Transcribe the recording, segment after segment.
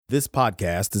This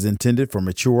podcast is intended for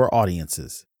mature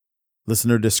audiences.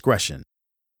 Listener discretion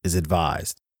is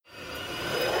advised.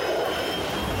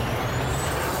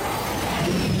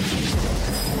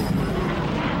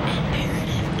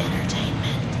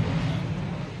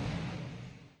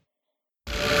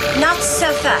 Not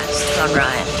so fast, Ron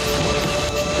Ryan.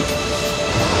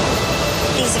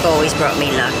 These have always brought me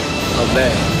luck. I'll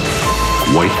bet.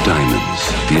 White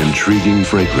Diamonds, the intriguing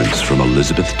fragrance from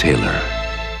Elizabeth Taylor.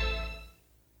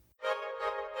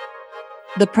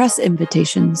 The press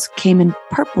invitations came in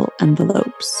purple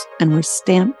envelopes and were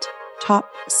stamped top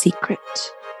secret.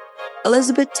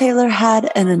 Elizabeth Taylor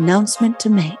had an announcement to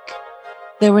make.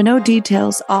 There were no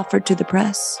details offered to the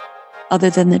press other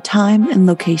than the time and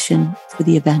location for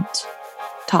the event.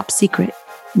 Top secret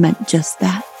meant just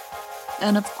that.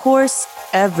 And of course,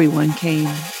 everyone came,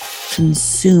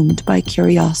 consumed by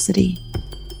curiosity.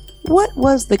 What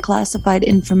was the classified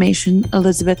information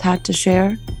Elizabeth had to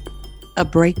share? A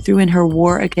breakthrough in her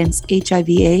war against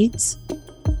HIV/AIDS?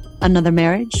 Another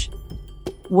marriage?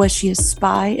 Was she a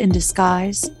spy in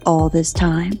disguise all this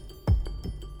time?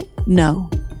 No,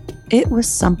 it was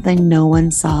something no one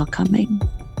saw coming.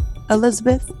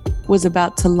 Elizabeth was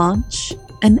about to launch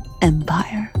an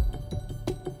empire.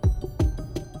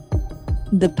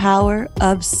 The power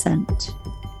of scent.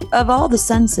 Of all the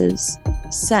senses,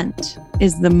 scent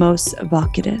is the most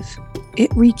evocative. It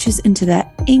reaches into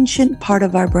that ancient part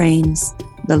of our brains,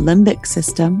 the limbic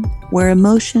system, where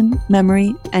emotion,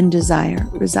 memory, and desire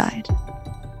reside.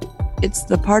 It's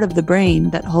the part of the brain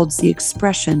that holds the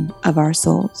expression of our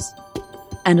souls.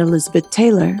 And Elizabeth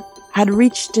Taylor had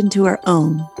reached into her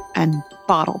own and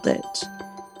bottled it.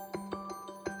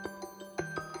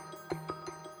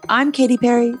 I'm Katy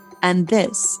Perry, and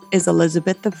this is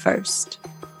Elizabeth I.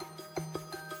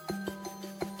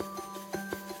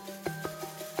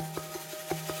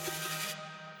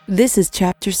 This is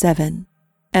Chapter 7,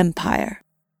 Empire.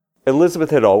 Elizabeth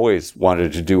had always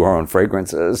wanted to do her own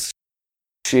fragrances.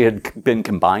 She had been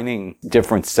combining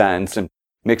different scents and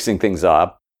mixing things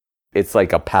up. It's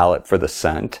like a palette for the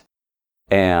scent.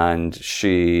 And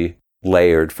she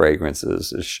layered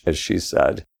fragrances, as she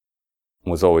said,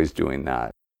 was always doing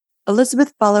that.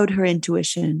 Elizabeth followed her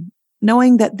intuition,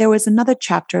 knowing that there was another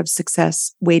chapter of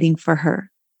success waiting for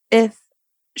her. If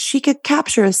she could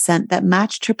capture a scent that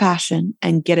matched her passion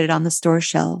and get it on the store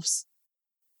shelves,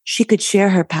 she could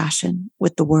share her passion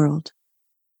with the world.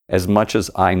 As much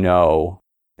as I know,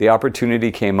 the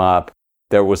opportunity came up.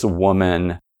 There was a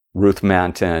woman, Ruth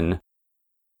Manton,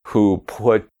 who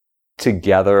put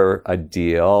together a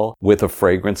deal with a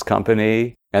fragrance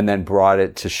company and then brought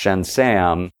it to Shen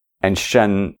Sam, and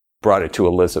Shen brought it to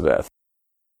Elizabeth.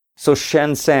 So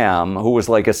Shen Sam, who was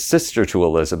like a sister to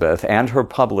Elizabeth and her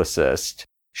publicist,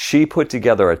 she put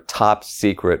together a top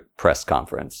secret press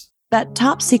conference. That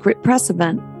top secret press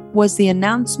event was the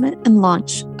announcement and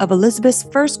launch of Elizabeth's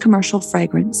first commercial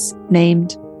fragrance,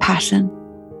 named Passion.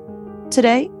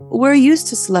 Today, we're used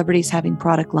to celebrities having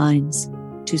product lines,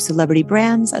 to celebrity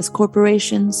brands as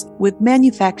corporations with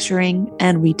manufacturing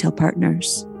and retail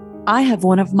partners. I have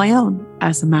one of my own,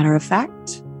 as a matter of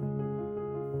fact.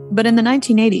 But in the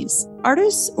 1980s,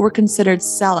 artists were considered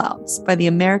sellouts by the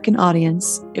American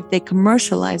audience if they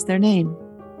commercialized their name.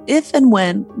 If and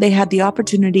when they had the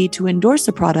opportunity to endorse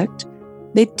a product,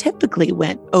 they typically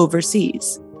went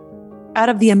overseas, out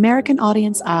of the American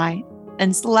audience eye,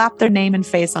 and slapped their name and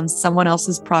face on someone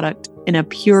else's product in a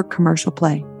pure commercial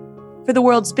play. For the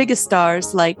world's biggest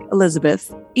stars like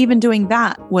Elizabeth, even doing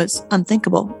that was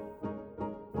unthinkable.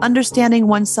 Understanding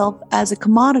oneself as a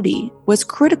commodity was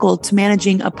critical to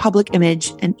managing a public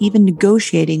image and even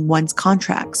negotiating one's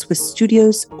contracts with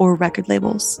studios or record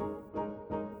labels.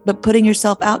 But putting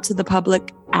yourself out to the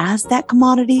public as that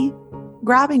commodity,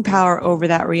 grabbing power over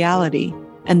that reality,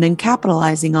 and then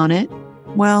capitalizing on it,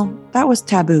 well, that was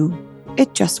taboo.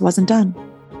 It just wasn't done.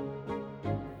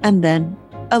 And then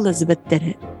Elizabeth did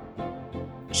it.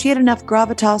 She had enough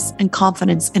gravitas and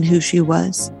confidence in who she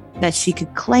was that she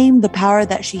could claim the power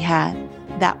that she had,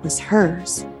 that was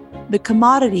hers, the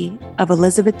commodity of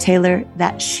Elizabeth Taylor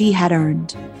that she had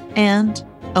earned, and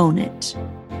own it.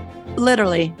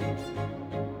 Literally.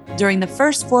 During the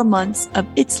first 4 months of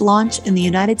its launch in the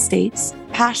United States,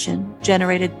 Passion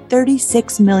generated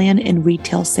 $36 million in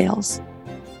retail sales.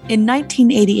 In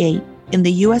 1988, in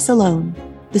the US alone,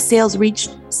 the sales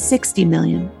reached $60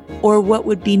 million, or what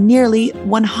would be nearly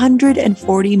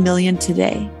 $140 million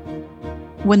today.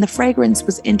 When the fragrance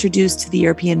was introduced to the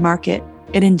European market,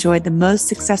 it enjoyed the most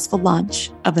successful launch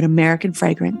of an American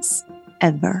fragrance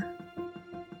ever.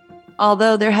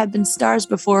 Although there had been stars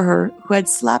before her who had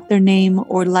slapped their name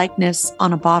or likeness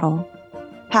on a bottle,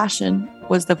 Passion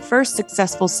was the first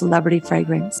successful celebrity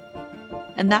fragrance.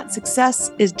 And that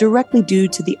success is directly due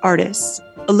to the artist,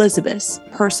 Elizabeth's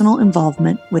personal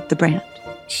involvement with the brand.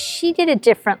 She did it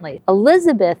differently.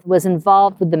 Elizabeth was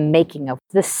involved with the making of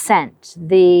the scent.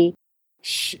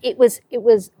 It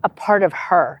was a part of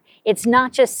her. It's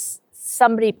not just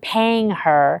somebody paying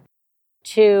her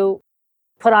to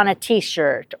put on a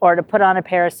t-shirt or to put on a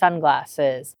pair of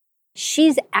sunglasses.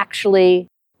 She's actually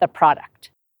the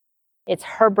product. It's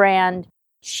her brand.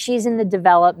 She's in the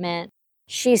development.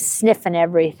 She's sniffing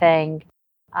everything.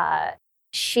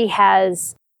 She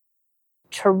has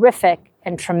terrific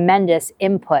and tremendous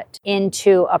input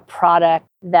into a product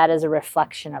that is a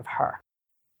reflection of her.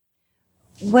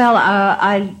 Well,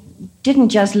 I didn't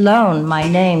just loan my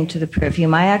name to the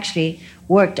perfume. I actually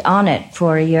worked on it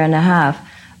for a year and a half.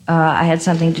 I had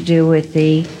something to do with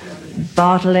the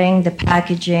bottling, the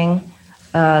packaging.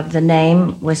 The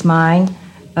name was mine.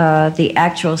 The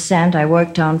actual scent I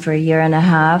worked on for a year and a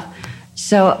half.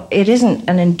 So it isn't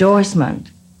an endorsement.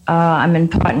 I'm in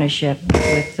partnership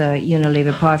with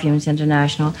Unilever Parfums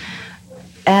International.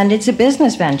 And it's a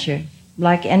business venture,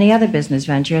 like any other business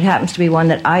venture. It happens to be one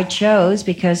that I chose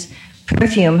because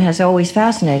perfume has always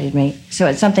fascinated me. So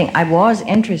it's something I was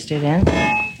interested in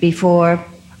before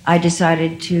I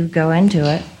decided to go into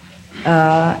it.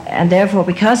 And therefore,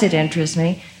 because it interests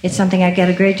me, it's something I get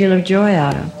a great deal of joy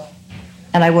out of.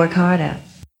 And I work hard at.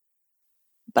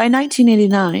 By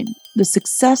 1989, the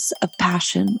success of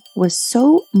Passion was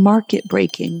so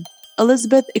market-breaking,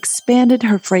 Elizabeth expanded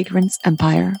her fragrance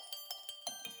empire.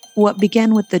 What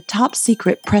began with the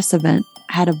top-secret press event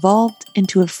had evolved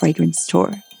into a fragrance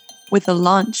store, with a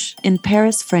launch in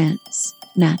Paris, France,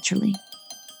 naturally.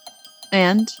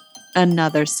 And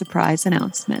another surprise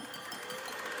announcement.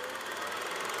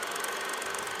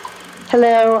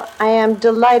 Hello, I am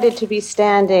delighted to be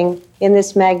standing in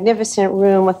this magnificent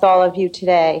room with all of you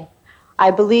today.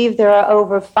 I believe there are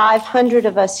over 500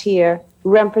 of us here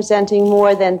representing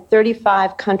more than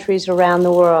 35 countries around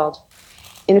the world.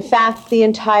 In fact, the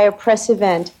entire press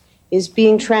event is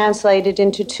being translated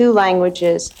into 2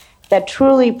 languages that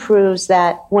truly proves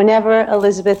that whenever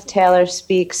Elizabeth Taylor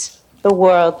speaks, the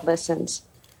world listens.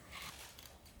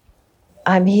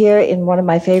 I'm here in one of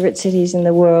my favorite cities in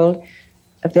the world,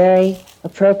 a very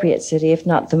appropriate city, if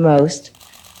not the most,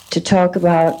 to talk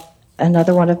about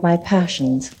another one of my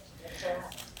passions.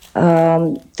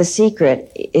 The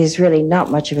secret is really not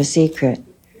much of a secret.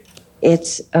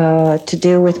 It's to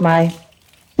do with my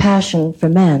passion for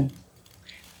men,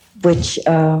 which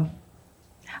I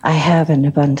have in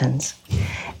abundance.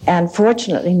 And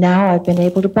fortunately, now I've been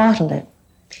able to bottle it,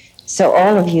 so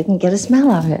all of you can get a smell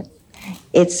of it.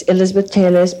 It's Elizabeth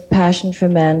Taylor's Passion for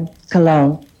Men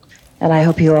cologne, and I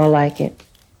hope you all like it.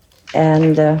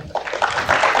 And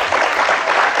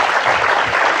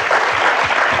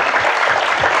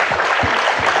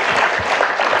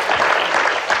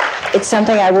it's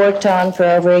something I worked on for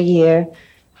over a year,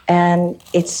 and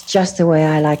it's just the way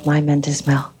I like my men to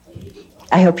smell.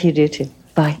 I hope you do too.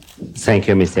 Bye. Thank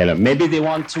you, Miss Taylor. Maybe they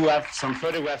want to have some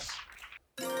photographs.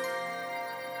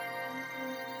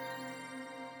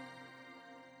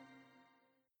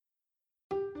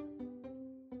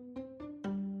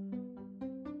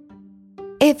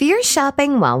 If you're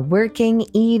shopping while working,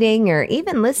 eating, or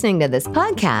even listening to this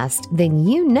podcast, then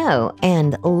you know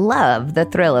and love the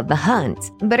thrill of the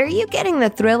hunt. But are you getting the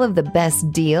thrill of the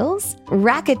best deals?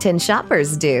 Rakuten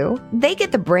shoppers do. They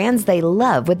get the brands they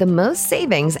love with the most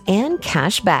savings and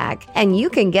cash back. And you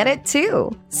can get it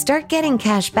too. Start getting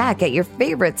cash back at your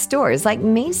favorite stores like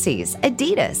Macy's,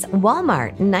 Adidas,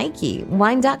 Walmart, Nike,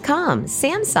 Wine.com,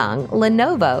 Samsung,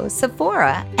 Lenovo,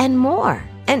 Sephora, and more.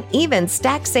 And even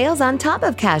stack sales on top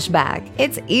of cashback.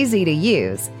 It's easy to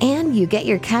use, and you get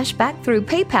your cash back through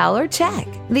PayPal or check.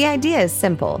 The idea is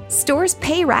simple. Stores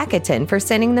pay Rakuten for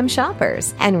sending them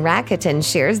shoppers, and Rakuten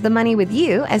shares the money with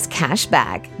you as cash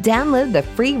back. Download the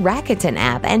free Rakuten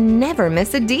app and never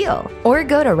miss a deal. Or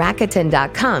go to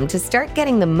Rakuten.com to start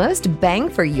getting the most bang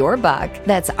for your buck.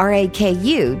 That's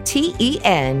Rakuten.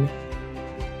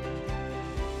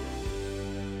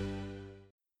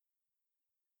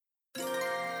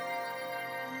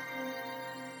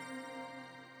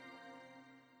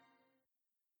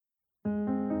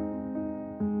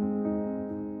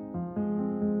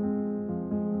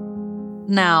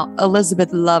 Now,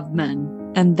 Elizabeth loved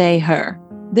men, and they her.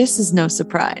 This is no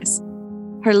surprise.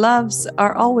 Her loves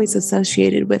are always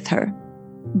associated with her.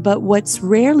 But what's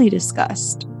rarely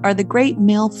discussed are the great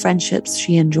male friendships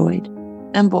she enjoyed.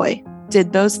 And boy,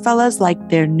 did those fellas like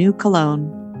their new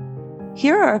cologne.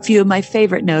 Here are a few of my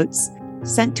favorite notes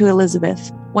sent to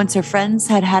Elizabeth once her friends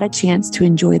had had a chance to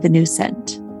enjoy the new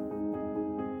scent.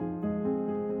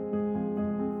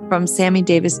 From Sammy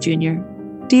Davis Jr.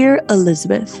 Dear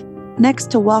Elizabeth,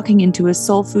 next to walking into a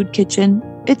soul food kitchen,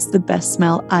 it's the best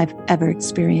smell I've ever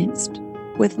experienced.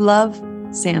 With love,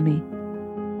 Sammy.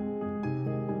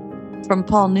 From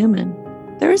Paul Newman,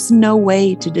 there is no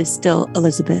way to distill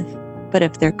Elizabeth, but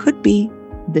if there could be,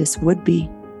 this would be.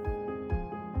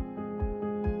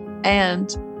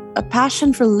 And a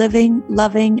passion for living,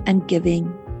 loving, and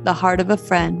giving, the heart of a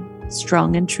friend,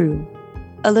 strong and true.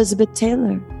 Elizabeth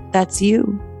Taylor, that's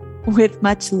you. With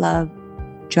much love,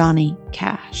 Johnny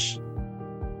Cash.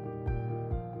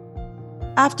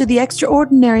 After the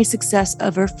extraordinary success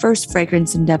of her first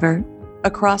fragrance endeavor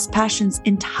across Passion's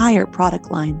entire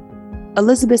product line,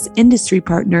 Elizabeth's industry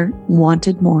partner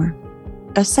wanted more.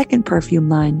 A second perfume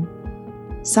line.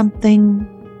 Something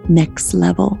next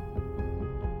level.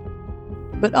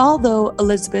 But although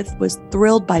Elizabeth was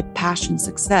thrilled by Passion's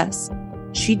success,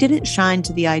 she didn't shine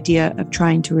to the idea of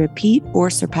trying to repeat or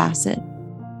surpass it.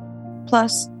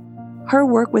 Plus, her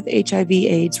work with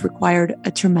HIV/AIDS required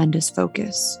a tremendous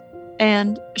focus,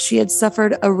 and she had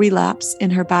suffered a relapse in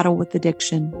her battle with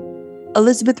addiction.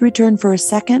 Elizabeth returned for a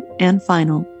second and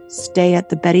final stay at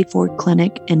the Betty Ford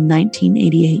Clinic in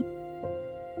 1988.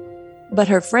 But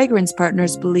her fragrance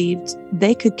partners believed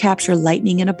they could capture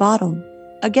lightning in a bottle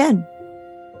again.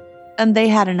 And they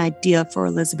had an idea for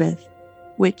Elizabeth,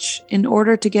 which, in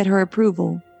order to get her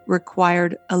approval,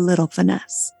 required a little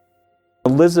finesse.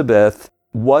 Elizabeth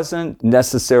wasn't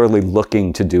necessarily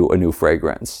looking to do a new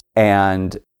fragrance.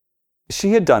 And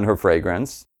she had done her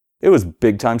fragrance. It was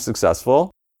big time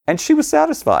successful, and she was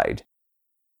satisfied.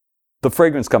 The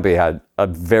fragrance company had a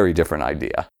very different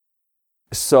idea.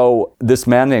 So this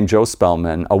man named Joe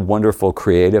Spellman, a wonderful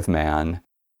creative man,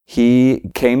 he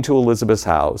came to Elizabeth's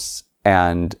house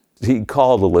and he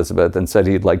called Elizabeth and said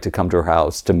he'd like to come to her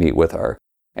house to meet with her.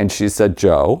 And she said,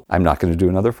 Joe, I'm not going to do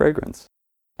another fragrance.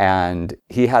 And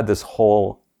he had this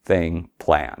whole thing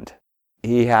planned.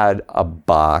 He had a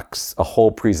box, a whole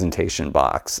presentation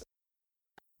box.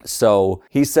 So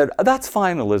he said, that's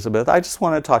fine, Elizabeth. I just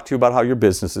want to talk to you about how your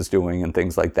business is doing and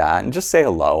things like that. And just say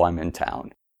hello, I'm in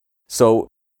town. So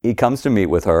he comes to meet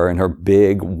with her in her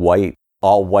big white,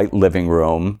 all white living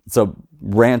room. It's a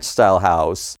ranch-style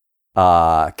house,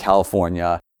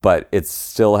 California, but it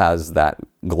still has that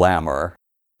glamour.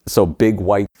 So big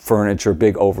white furniture,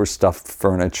 big overstuffed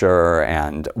furniture,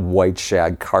 and white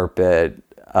shag carpet,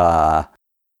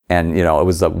 and it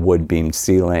was a wood-beamed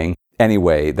ceiling.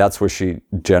 Anyway, that's where she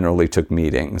generally took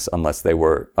meetings, unless they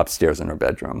were upstairs in her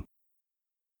bedroom.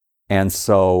 And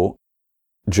so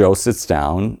Joe sits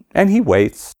down, and he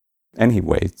waits, and he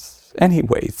waits, and he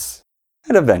waits,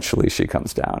 and eventually she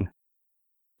comes down.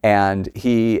 And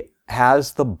he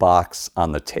has the box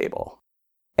on the table.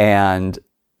 And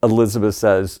Elizabeth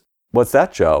says, what's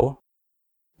that, Joe?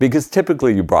 Because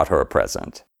typically you brought her a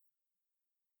present.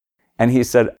 And he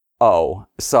said, oh,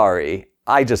 sorry,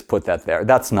 I just put that there.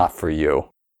 That's not for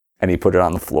you. And he put it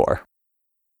on the floor.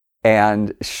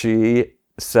 And she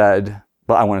said,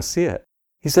 but I want to see it.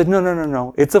 He said,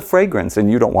 no. It's a fragrance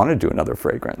and you don't want to do another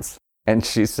fragrance. And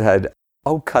she said,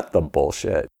 oh, cut the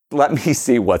bullshit. Let me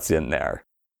see what's in there.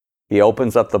 He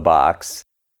opens up the box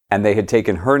and they had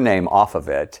taken her name off of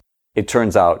it. It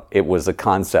turns out it was a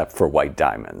concept for white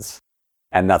diamonds.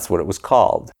 And that's what it was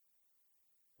called.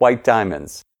 White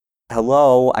diamonds.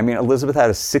 Hello. I mean, Elizabeth had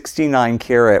a 69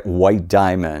 karat white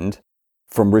diamond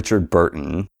from Richard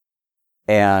Burton.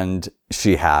 And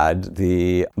she had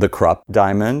the Krupp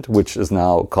diamond, which is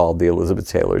now called the Elizabeth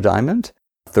Taylor diamond.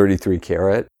 33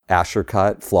 karat, Asher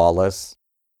cut, flawless,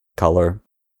 color,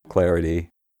 clarity,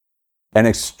 an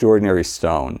extraordinary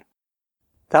stone.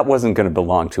 That wasn't going to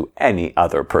belong to any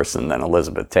other person than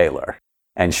Elizabeth Taylor.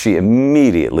 And she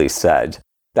immediately said,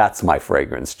 that's my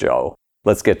fragrance, Joe.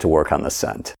 Let's get to work on the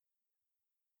scent.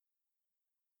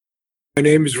 My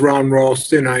name is Ron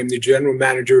Ralston. I'm the general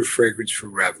manager of fragrance for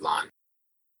Revlon.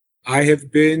 I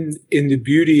have been in the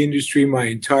beauty industry my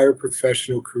entire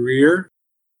professional career.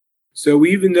 So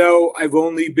even though I've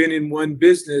only been in one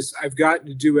business, I've gotten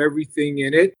to do everything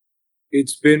in it.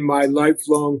 It's been my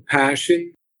lifelong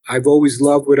passion. I've always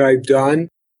loved what I've done.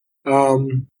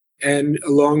 And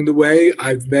along the way,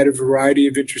 I've met a variety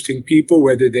of interesting people,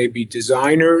 whether they be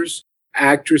designers,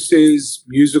 actresses,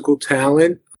 musical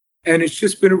talent. And it's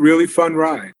just been a really fun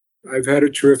ride. I've had a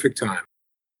terrific time.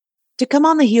 To come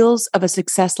on the heels of a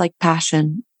success like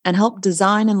Passion and help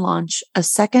design and launch a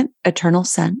second eternal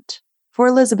scent for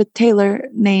Elizabeth Taylor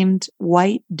named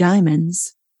White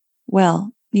Diamonds,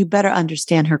 well, you better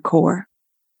understand her core.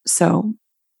 So,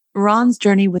 Ron's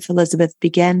journey with Elizabeth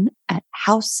began at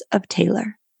House of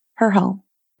Taylor, her home.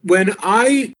 When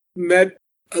I met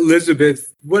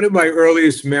Elizabeth, one of my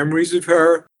earliest memories of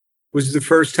her was the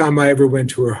first time I ever went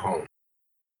to her home.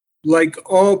 Like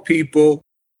all people,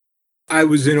 I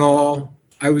was in awe.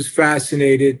 I was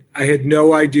fascinated. I had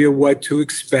no idea what to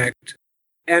expect.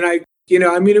 And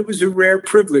it was a rare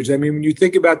privilege. I mean, when you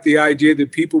think about the idea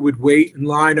that people would wait in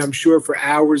line, I'm sure for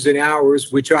hours and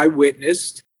hours, which I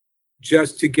witnessed,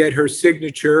 just to get her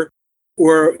signature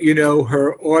or,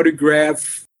 her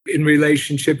autograph in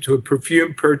relationship to a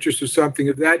perfume purchase or something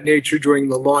of that nature during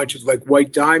the launch of like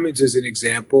White Diamonds as an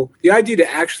example. The idea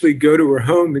to actually go to her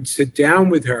home and sit down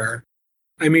with her,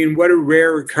 I mean, what a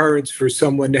rare occurrence for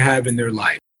someone to have in their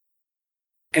life.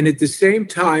 And at the same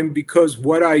time, because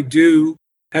what I do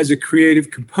has a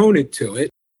creative component to it,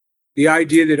 the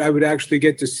idea that I would actually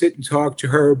get to sit and talk to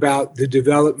her about the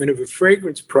development of a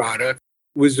fragrance product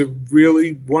was a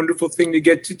really wonderful thing to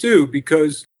get to do,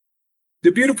 because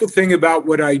the beautiful thing about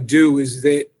what I do is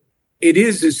that it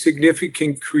is a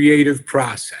significant creative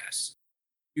process.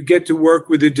 You get to work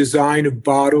with the design of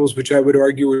bottles, which I would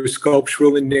argue are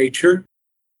sculptural in nature.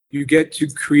 You get to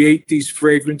create these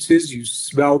fragrances, you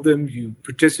smell them, you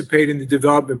participate in the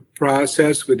development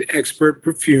process with expert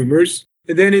perfumers.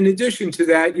 And then in addition to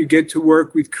that, you get to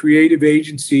work with creative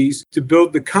agencies to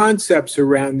build the concepts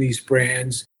around these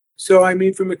brands. So, I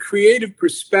mean, from a creative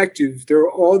perspective, there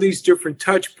are all these different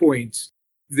touch points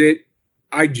that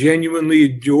I genuinely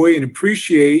enjoy and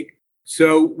appreciate.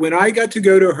 So when I got to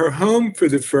go to her home for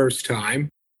the first time,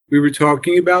 we were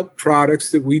talking about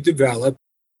products that we developed.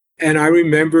 And I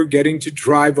remember getting to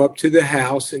drive up to the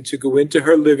house and to go into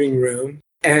her living room.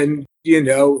 And,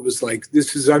 it was like,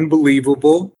 this is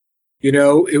unbelievable.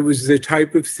 It was the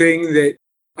type of thing that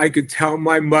I could tell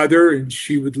my mother and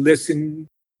she would listen,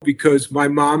 because my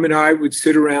mom and I would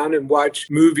sit around and watch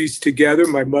movies together.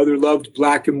 My mother loved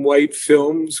black and white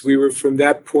films. We were from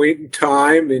that point in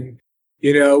time. And,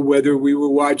 whether we were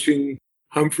watching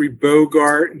Humphrey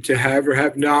Bogart and To Have or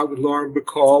Have Not with Lauren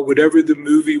Bacall, whatever the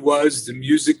movie was, The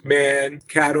Music Man,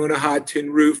 Cat on a Hot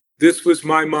Tin Roof, this was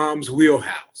my mom's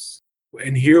wheelhouse.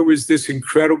 And here was this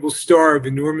incredible star of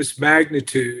enormous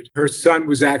magnitude. Her son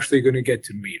was actually going to get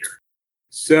to meet her.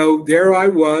 So there I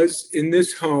was in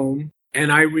this home,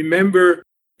 and I remember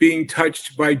being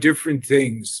touched by different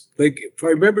things. Like, if I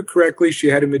remember correctly, she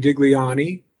had a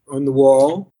Modigliani on the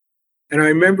wall. And I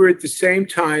remember at the same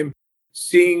time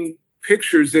seeing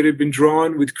pictures that had been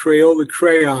drawn with Crayola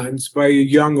crayons by a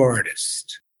young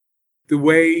artist. The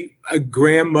way a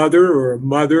grandmother or a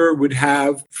mother would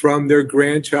have from their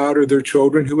grandchild or their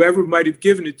children, whoever might have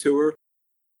given it to her,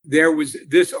 there was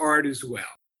this art as well.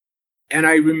 And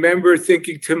I remember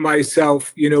thinking to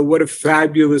myself, what a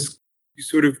fabulous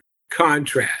sort of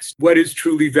contrast. What is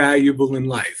truly valuable in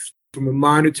life from a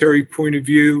monetary point of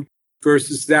view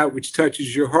versus that which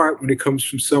touches your heart when it comes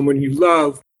from someone you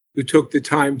love who took the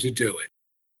time to do it.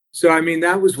 So, I mean,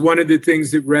 that was one of the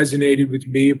things that resonated with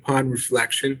me upon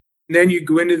reflection. And then you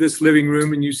go into this living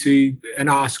room and you see an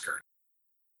Oscar.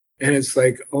 And it's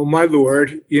like, oh, my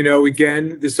Lord,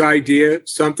 again, this idea,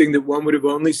 something that one would have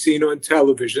only seen on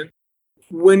television.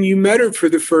 When you met her for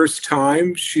the first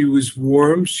time, she was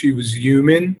warm, she was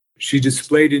human. She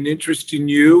displayed an interest in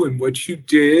you and what you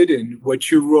did and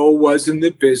what your role was in the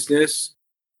business.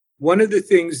 One of the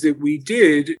things that we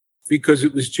did, because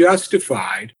it was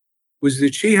justified, was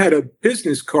that she had a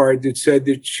business card that said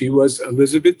that she was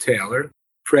Elizabeth Taylor,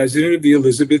 president of the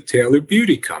Elizabeth Taylor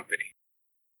Beauty Company.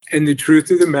 And the truth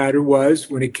of the matter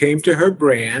was, when it came to her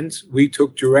brands, we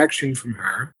took direction from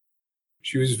her.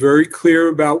 She was very clear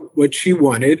about what she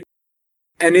wanted.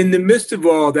 And in the midst of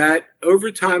all that,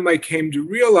 over time, I came to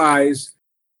realize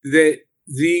that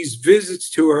these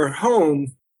visits to her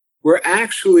home were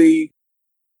actually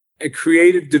a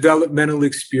creative developmental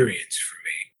experience for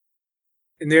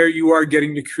me. And there you are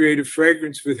getting to create a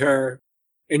fragrance with her,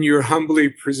 and you're humbly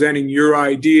presenting your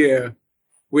idea,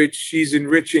 which she's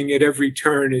enriching at every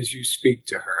turn as you speak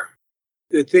to her.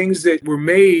 The things that were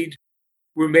made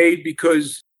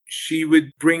because she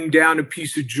would bring down a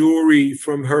piece of jewelry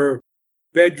from her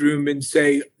bedroom and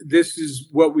say, this is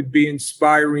what would be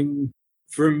inspiring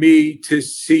for me to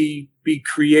see be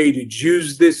created.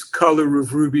 Use this color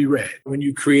of ruby red when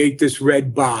you create this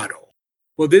red bottle.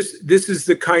 Well, this is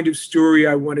the kind of story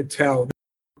I want to tell.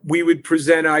 We would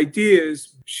present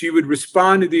ideas, she would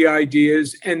respond to the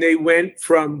ideas, and they went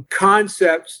from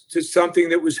concepts to something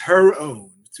that was her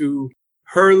own, through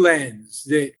her lens,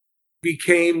 that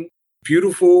became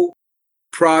beautiful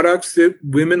products that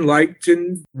women liked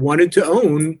and wanted to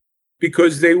own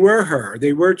because they were her,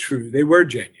 they were true, they were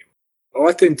genuine.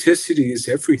 Authenticity is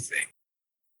everything.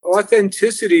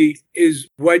 Authenticity is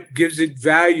what gives it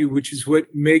value, which is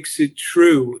what makes it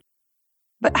true.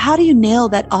 But how do you nail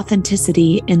that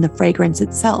authenticity in the fragrance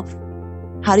itself?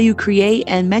 How do you create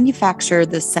and manufacture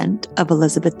the scent of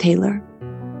Elizabeth Taylor?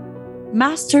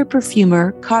 Master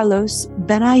perfumer Carlos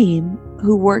Benaim,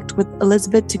 who worked with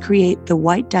Elizabeth to create the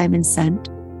White Diamond scent,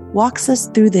 walks us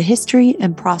through the history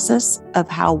and process of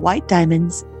how White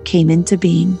Diamonds came into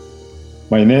being.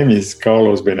 My name is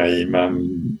Carlos Benaim.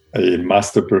 I'm a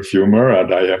master perfumer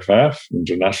at IFF,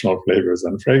 International Flavors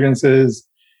and Fragrances.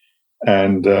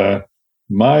 And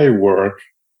my work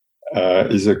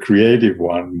is a creative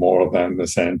one more than a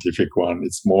scientific one.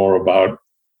 It's more about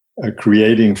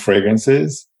creating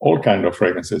fragrances, all kinds of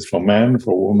fragrances, for men,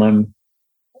 for women.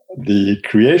 The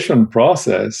creation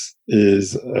process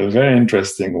is a very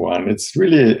interesting one. It's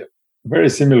really very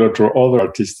similar to other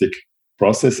artistic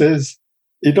processes.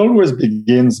 It always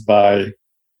begins by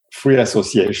free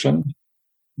association,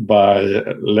 by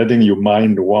letting your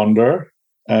mind wander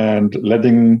and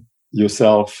letting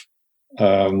yourself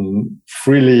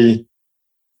freely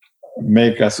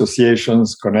make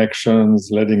associations, connections,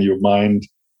 letting your mind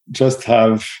just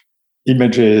have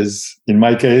images. In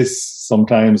my case,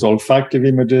 sometimes olfactive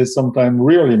images, sometimes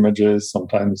real images,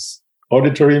 sometimes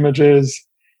auditory images,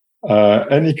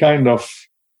 any kind of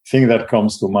thing that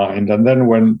comes to mind. And then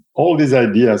when all these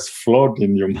ideas float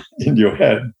in your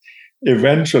head,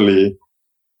 eventually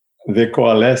they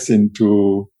coalesce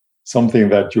into something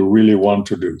that you really want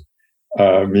to do.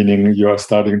 Meaning you are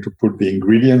starting to put the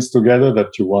ingredients together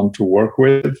that you want to work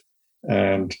with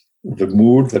and the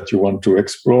mood that you want to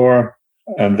explore.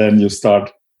 And then you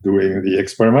start doing the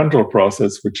experimental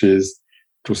process, which is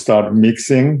to start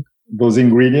mixing those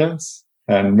ingredients.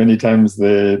 And many times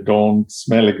they don't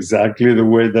smell exactly the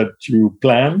way that you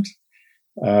planned.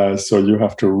 So you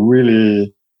have to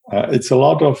really, it's a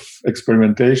lot of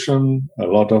experimentation, a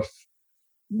lot of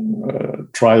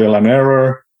trial and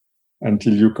error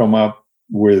until you come up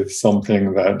with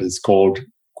something that is called,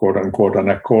 quote unquote, an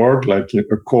accord, like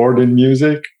a chord in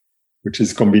music, which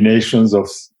is combinations of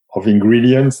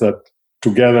ingredients that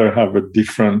together have a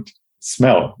different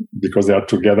smell because they are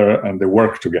together and they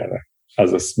work together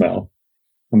as a smell.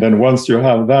 And then once you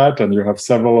have that and you have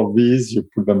several of these, you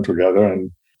put them together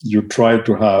and you try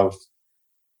to have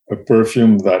a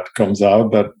perfume that comes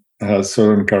out that has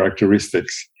certain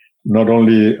characteristics. Not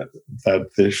only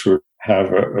that they should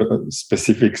have a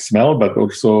specific smell, but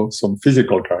also some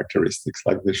physical characteristics,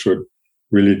 like they should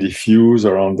really diffuse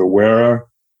around the wearer,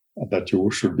 that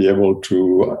you should be able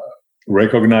to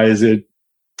recognize it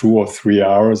 2 or 3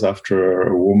 hours after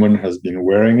a woman has been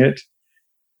wearing it,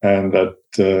 and that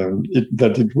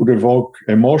it would evoke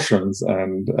emotions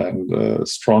and a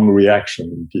strong reaction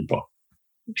in people.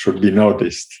 It should be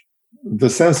noticed.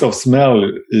 The sense of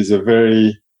smell is a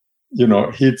very,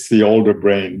 hits the older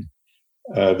brain,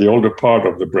 the older part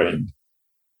of the brain.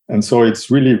 And so it's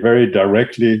really very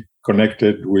directly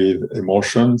connected with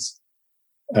emotions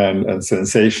and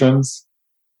sensations,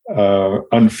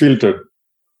 unfiltered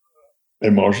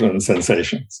emotion and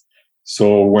sensations.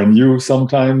 So when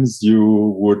sometimes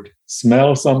you would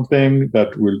smell something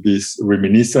that will be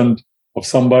reminiscent of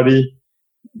somebody,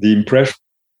 the impression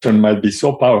might be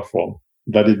so powerful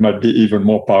that it might be even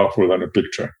more powerful than a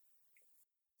picture.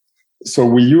 So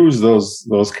we use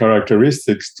those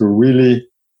characteristics to really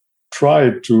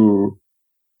try to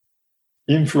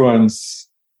influence,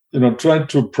 try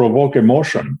to provoke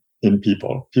emotion in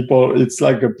people. It's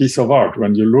like a piece of art.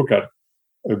 When you look at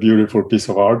a beautiful piece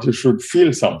of art, you should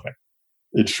feel something.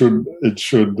 It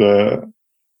should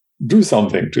do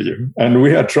something to you. And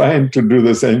we are trying to do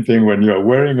the same thing when you are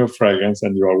wearing a fragrance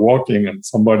and you are walking and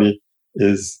somebody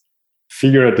is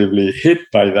figuratively hit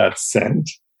by that scent,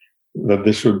 that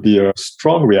there should be a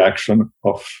strong reaction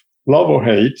of love or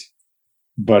hate,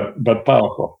 but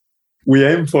powerful. We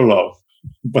aim for love.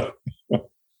 But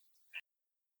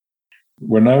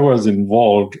when I was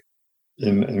involved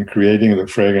in creating the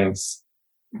fragrance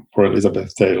for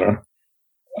Elizabeth Taylor,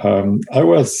 I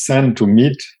was sent to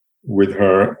meet with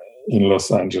her in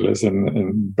Los Angeles,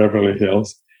 in Beverly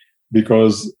Hills,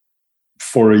 because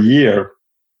for a year,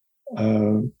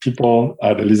 people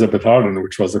at Elizabeth Arden,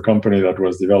 which was the company that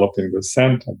was developing the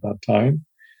scent at that time,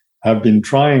 have been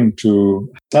trying to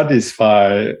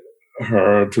satisfy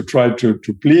her, to try to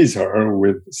please her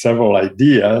with several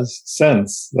ideas,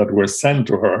 scents that were sent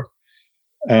to her,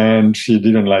 and she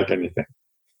didn't like anything.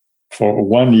 For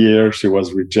 1 year, she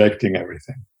was rejecting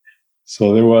everything.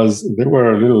 So they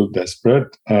were a little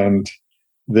desperate, and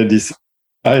they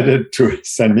decided to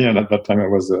send me, and at that time I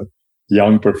was a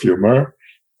young perfumer,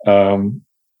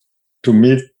 to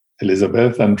meet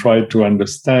Elizabeth and try to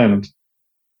understand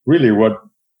really what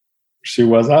she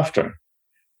was after.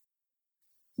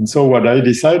 And so what I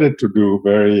decided to do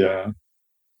very,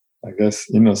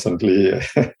 innocently,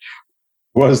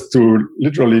 was to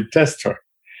literally test her.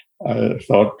 I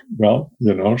thought, well,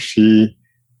 she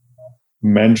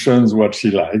mentions what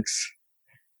she likes,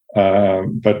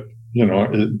 but,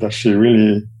 does she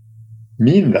really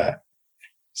mean that?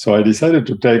 So I decided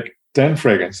to take 10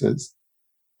 fragrances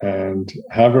and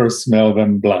have her smell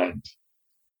them blind.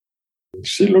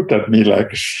 She looked at me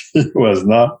like she was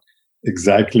not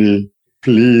exactly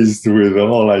pleased with the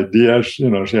whole idea. She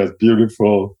has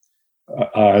beautiful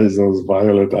eyes, those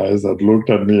violet eyes that looked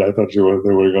at me. I thought they were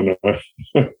going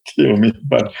to kill me,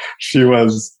 but she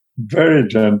was very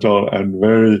gentle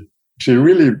and she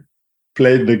really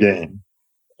played the game,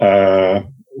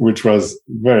 which was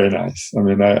very nice. I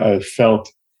mean, I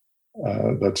felt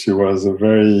that she was a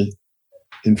very,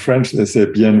 in French, they say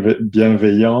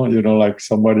bienveillant, like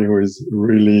somebody who is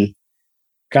really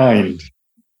kind,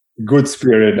 good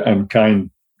spirit and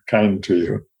kind to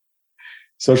you.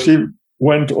 So she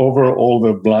went over all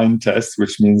the blind tests,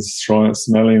 which means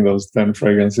smelling those 10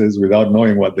 fragrances without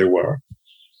knowing what they were.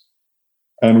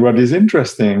 And what is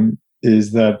interesting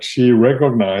is that she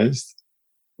recognized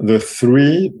the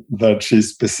 3 that she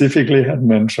specifically had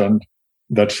mentioned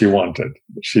that she wanted,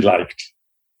 she liked.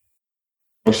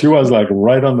 So she was like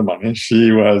right on the money.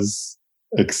 She was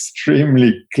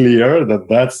extremely clear that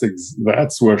that's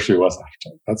where she was after.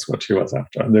 That's what she was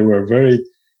after. And they were very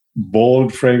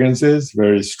bold fragrances,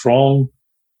 very strong,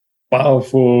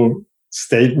 powerful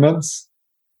statements.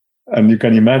 And you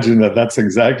can imagine that that's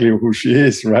exactly who she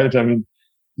is, right? I mean,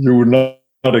 you would not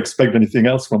expect anything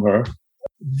else from her.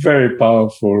 Very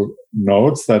powerful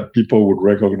notes that people would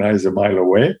recognize a mile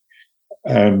away,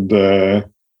 and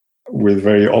with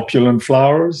very opulent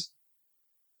flowers.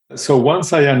 So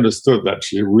once I understood that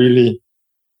she really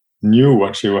knew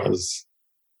what she was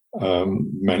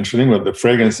mentioning, what the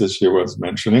fragrances she was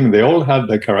mentioning, they all had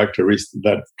that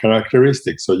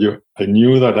characteristic. So I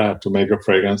knew that I had to make a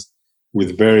fragrance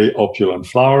with very opulent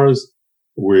flowers,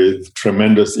 with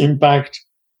tremendous impact,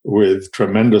 with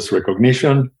tremendous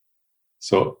recognition.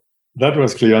 So that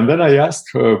was clear. And then I asked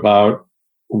her about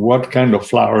what kind of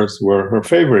flowers were her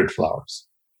favorite flowers.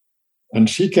 And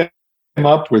she came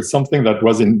up with something that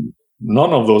was in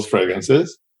none of those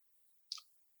fragrances.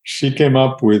 She came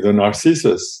up with a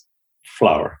narcissus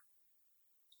flower,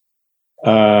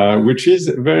 which is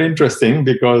very interesting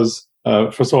because,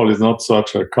 first of all, it's not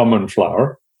such a common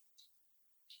flower.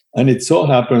 And it so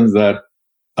happens that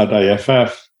at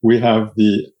IFF, we have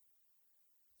the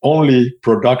only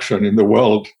production in the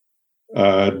world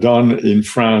done in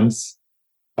France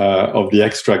of the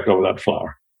extract of that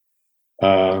flower.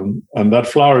 And that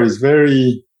flower is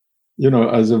very,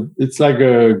 it's like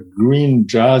a green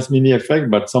jasmine effect,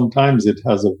 but sometimes it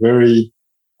has a very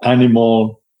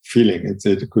animal feeling.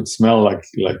 It could smell like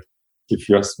if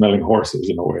you're smelling horses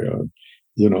in a way.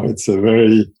 It's a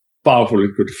very powerful,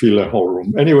 it could fill a whole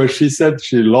room. Anyway, she said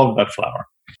she loved that flower.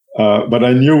 But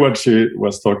I knew what she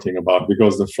was talking about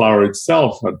because the flower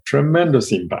itself had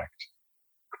tremendous impact.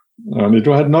 And it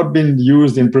had not been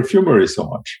used in perfumery so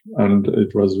much. And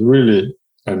it was really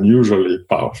unusually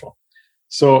powerful.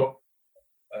 So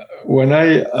when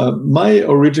my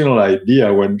original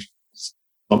idea when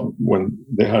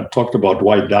they had talked about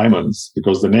white diamonds,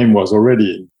 because the name was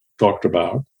already talked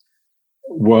about,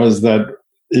 was that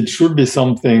it should be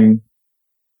something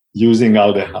using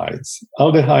aldehydes.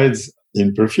 Aldehydes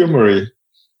in perfumery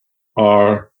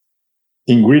are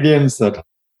ingredients that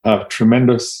have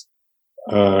tremendously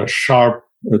sharp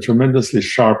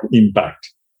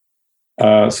impact.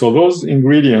 So those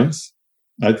ingredients,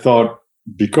 I thought,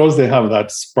 because they have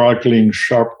that sparkling,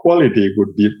 sharp quality,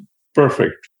 would be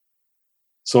perfect.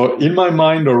 So in my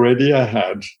mind already, I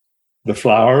had the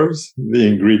flowers, the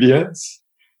ingredients,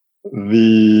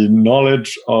 the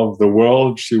knowledge of the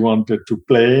world she wanted to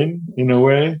play in a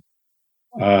way.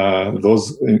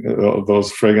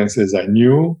 Those fragrances I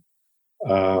knew.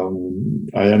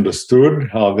 I understood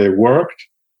how they worked.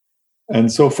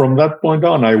 And so from that point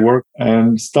on, I worked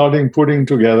and starting putting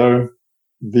together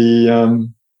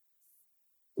the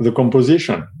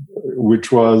composition,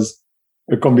 which was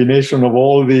a combination of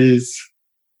all these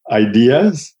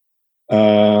ideas,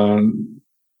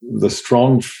 the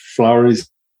strong flowery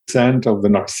scent of the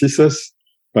narcissus,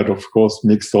 but of course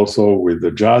mixed also with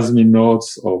the jasmine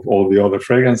notes of all the other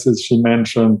fragrances she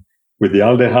mentioned, with the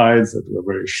aldehydes that were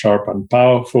very sharp and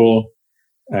powerful,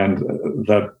 and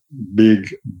that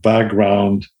big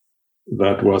background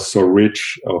that was so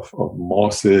rich of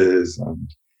mosses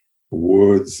and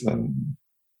woods and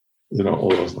all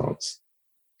those notes.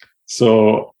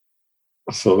 So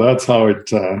that's how it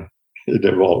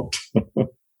evolved.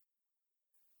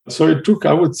 So it took,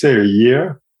 I would say, a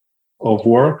year of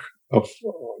work of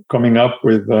coming up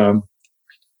with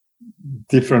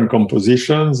different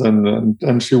compositions,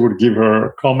 and she would give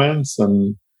her comments,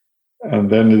 and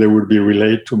then they would be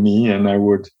relayed to me, and I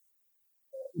would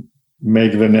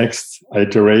make the next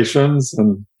iterations,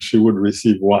 and she would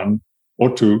receive 1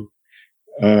 or 2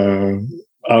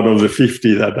 out of the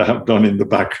 50 that I have done in the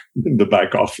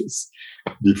back office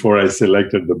before I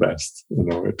selected the best,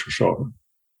 to show her.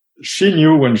 She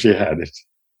knew when she had it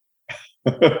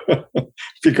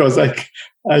because I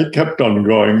kept on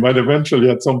going, but eventually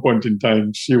at some point in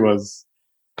time, she was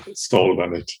sold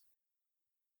on it.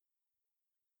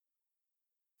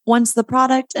 Once the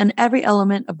product and every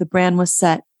element of the brand was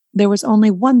set, there was only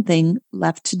one thing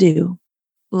left to do: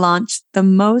 launch the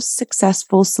most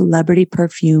successful celebrity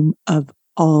perfume of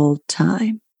all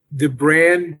time. The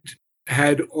brand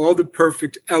had all the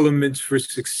perfect elements for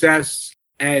success,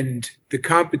 and the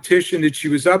competition that she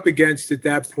was up against at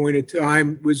that point in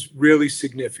time was really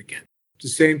significant. At the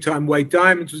same time White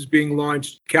Diamonds was being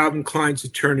launched, Calvin Klein's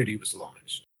Eternity was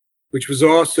launched, which was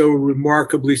also a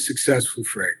remarkably successful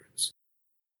fragrance.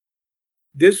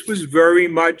 This was very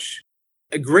much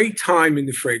a great time in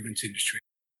the fragrance industry.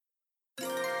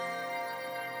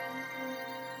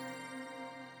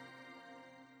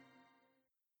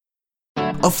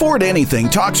 Afford Anything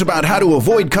talks about how to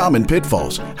avoid common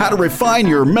pitfalls, how to refine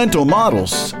your mental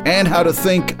models, and how to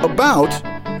think about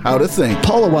how to think.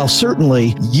 Paula, while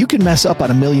certainly you can mess up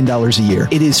on $1 million a year,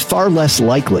 it is far less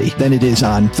likely than it is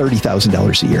on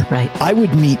 $30,000 a year. Right. I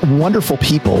would meet wonderful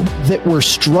people that were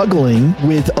struggling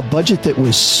with a budget that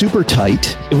was super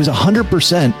tight. It was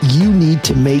 100%. You need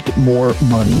to make more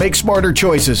money. Make smarter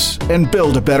choices and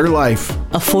build a better life.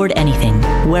 Afford Anything,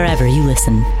 wherever you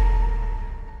listen.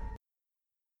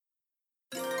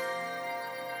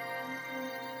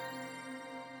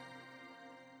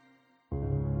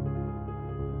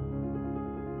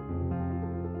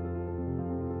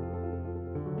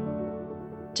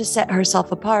 To set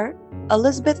herself apart,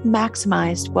 Elizabeth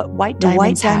maximized what White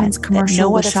Diamonds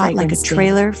commercial was shot like a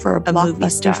trailer for a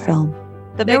blockbuster film.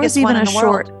 There was even a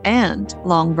short and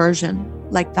long version,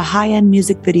 like the high-end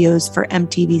music videos for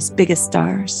MTV's biggest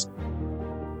stars.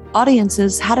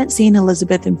 Audiences hadn't seen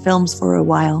Elizabeth in films for a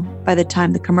while by the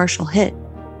time the commercial hit,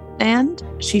 and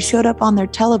she showed up on their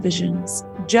televisions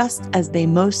just as they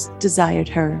most desired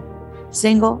her: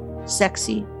 single,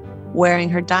 sexy, wearing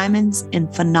her diamonds in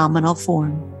phenomenal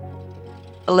form.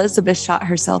 Elizabeth shot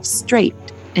herself straight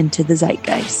into the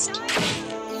zeitgeist.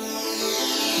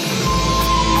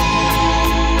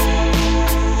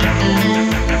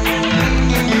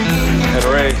 And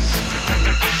race.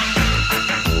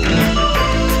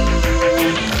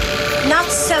 Not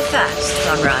so fast,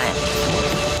 Ron Ryan.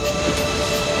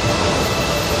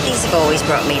 These have always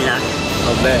brought me luck.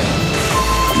 Obey.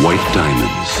 White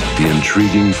Diamonds, the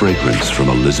intriguing fragrance from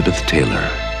Elizabeth Taylor.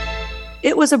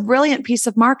 It was a brilliant piece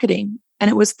of marketing, and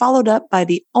it was followed up by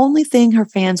the only thing her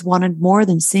fans wanted more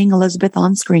than seeing Elizabeth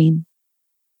on screen.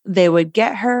 They would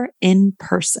get her in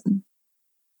person.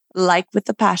 Like with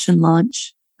the Passion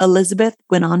launch, Elizabeth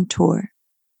went on tour.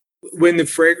 When the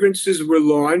fragrances were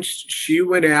launched, she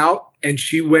went out and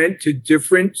she went to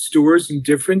different stores in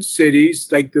different cities,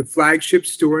 like the flagship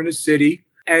store in a city,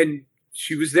 and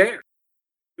she was there.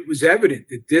 It was evident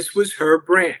that this was her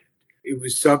brand. It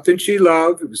was something she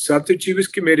loved. It was something she was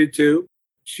committed to.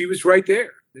 She was right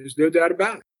there. There's no doubt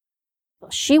about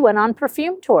it. She went on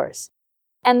perfume tours,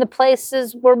 and the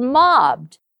places were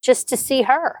mobbed just to see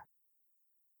her.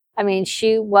 I mean,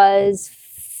 she was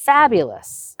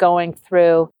fabulous going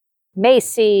through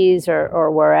Macy's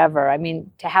or wherever. I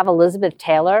mean, to have Elizabeth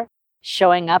Taylor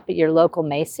showing up at your local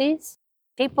Macy's,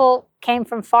 people came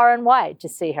from far and wide to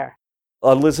see her.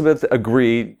 Elizabeth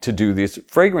agreed to do these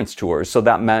fragrance tours, so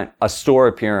that meant a store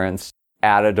appearance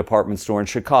at a department store in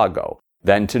Chicago,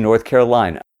 then to North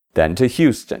Carolina, then to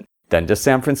Houston, then to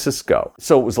San Francisco.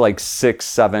 So it was like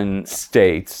 6-7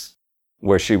 states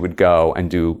where she would go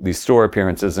and do these store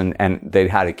appearances, and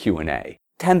they'd had a Q&A.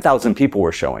 10,000 people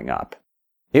were showing up.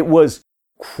 It was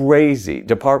crazy.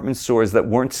 Department stores that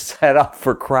weren't set up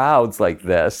for crowds like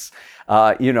this.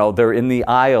 They're in the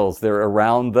aisles. They're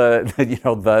around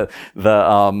the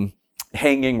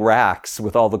hanging racks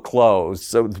with all the clothes.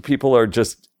 So the people are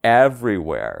just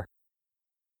everywhere.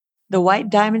 The White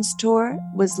Diamonds tour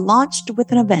was launched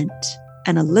with an event,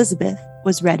 and Elizabeth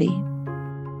was ready.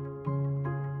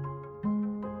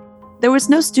 There was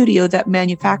no studio that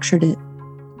manufactured it,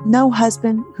 no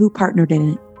husband who partnered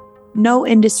in it, no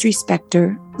industry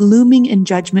specter looming in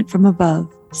judgment from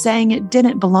above, saying it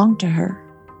didn't belong to her.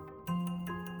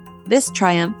 This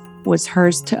triumph was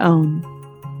hers to own.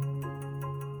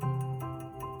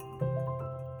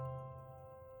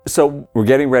 So we're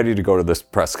getting ready to go to this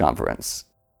press conference.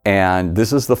 And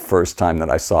this is the first time that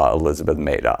I saw Elizabeth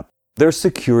made up. There's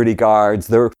security guards.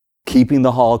 They're keeping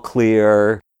the hall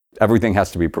clear. Everything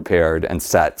has to be prepared and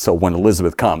set. So when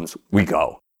Elizabeth comes, we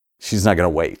go. She's not going to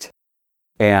wait.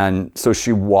 And so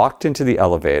she walked into the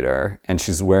elevator and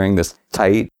she's wearing this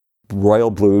tight royal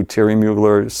blue Thierry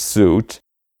Mugler suit.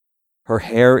 Her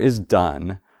hair is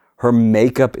done. Her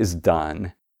makeup is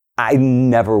done. I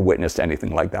never witnessed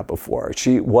anything like that before.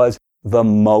 She was the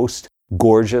most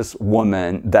gorgeous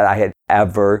woman that I had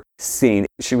ever seen.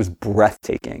 She was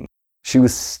breathtaking. She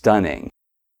was stunning.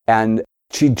 And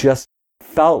she just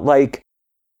felt like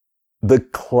the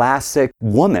classic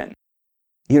woman.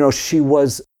 You know, she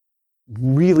was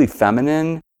really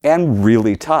feminine and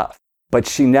really tough, but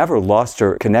she never lost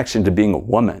her connection to being a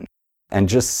woman. And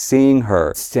just seeing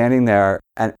her standing there,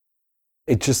 and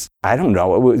it just, I don't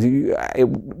know,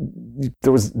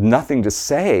 there was nothing to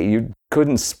say. You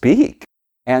couldn't speak.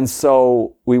 And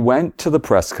so we went to the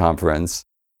press conference.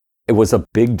 It was a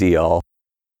big deal.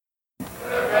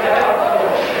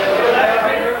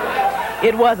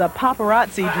 It was a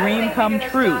paparazzi dream come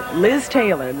true. Liz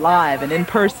Taylor, live and in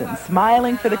person,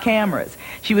 smiling for the cameras.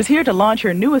 She was here to launch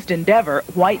her newest endeavor,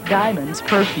 White Diamonds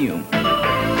perfume.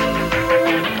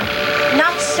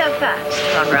 Not so fast,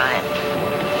 Ron Ryan.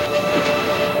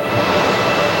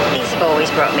 These have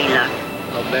always brought me luck.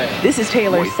 This is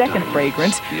Taylor's second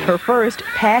fragrance. Her first,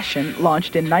 Passion,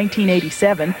 launched in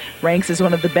 1987, ranks as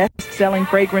one of the best-selling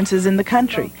fragrances in the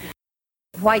country.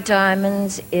 White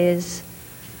Diamonds is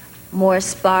more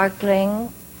sparkling,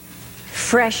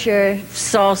 fresher,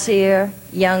 saucier,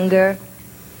 younger.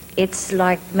 It's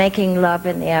like making love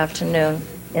in the afternoon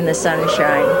in the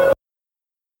sunshine.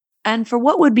 And for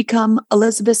what would become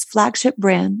Elizabeth's flagship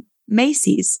brand,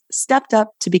 Macy's stepped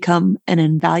up to become an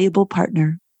invaluable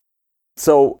partner.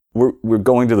 So we're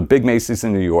going to the big Macy's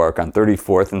in New York on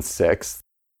 34th and 6th,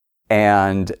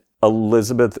 and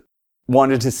Elizabeth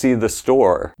wanted to see the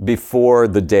store before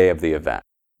the day of the event,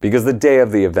 because the day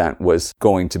of the event was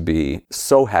going to be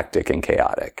so hectic and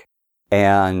chaotic.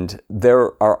 And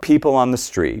there are people on the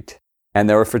street, and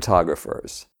there are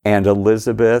photographers, and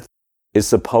Elizabeth is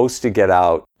supposed to get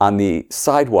out on the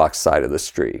sidewalk side of the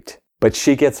street, but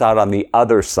she gets out on the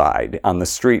other side, on the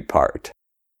street part.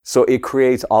 So it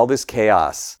creates all this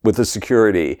chaos with the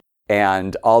security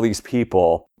and all these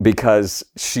people because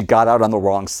she got out on the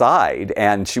wrong side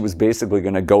and she was basically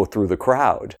going to go through the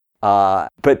crowd.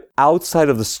 But outside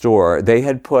of the store, they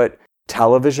had put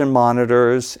television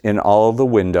monitors in all of the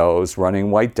windows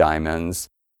running White Diamonds.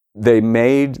 They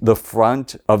made the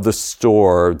front of the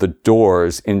store, the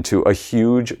doors, into a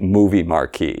huge movie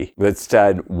marquee that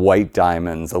said White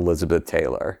Diamonds, Elizabeth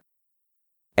Taylor.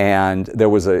 And there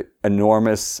was an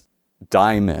enormous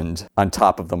diamond on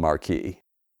top of the marquee.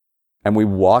 And we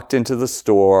walked into the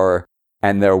store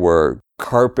and there were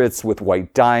carpets with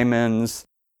white diamonds,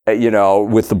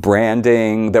 with the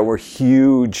branding. There were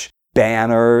huge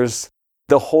banners.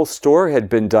 The whole store had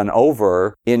been done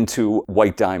over into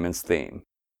White Diamonds theme.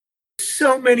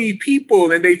 So many people,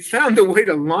 and they found a way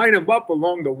to line them up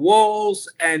along the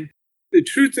walls. And the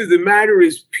truth of the matter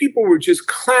is people were just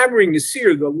clamoring to see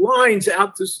her. The lines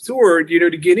out the store,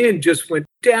 to get in just went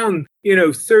down,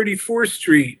 34th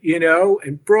Street,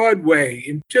 and Broadway,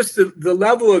 and just the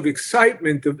level of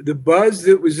excitement, the buzz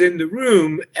that was in the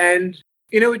room. And,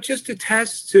 it just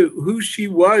attests to who she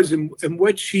was and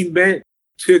what she meant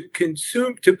to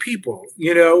people.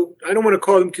 I don't want to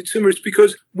call them consumers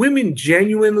because women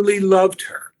genuinely loved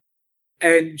her.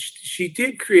 And she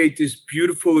did create this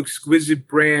beautiful, exquisite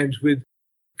brand with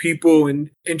people,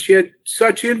 and she had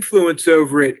such influence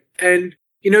over it. And,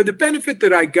 the benefit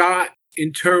that I got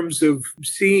in terms of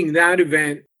seeing that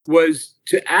event was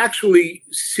to actually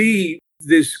see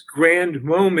this grand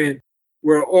moment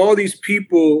where all these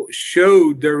people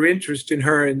showed their interest in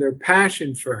her and their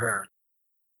passion for her.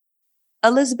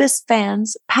 Elizabeth's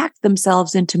fans packed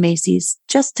themselves into Macy's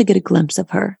just to get a glimpse of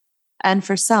her. And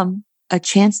for some, a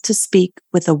chance to speak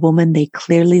with a woman they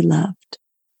clearly loved.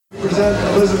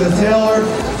 Present Elizabeth Taylor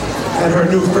and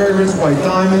her new fragrance, White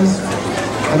Diamonds.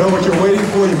 I know what you're waiting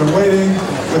for. You've been waiting.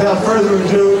 Without further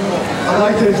ado, I'd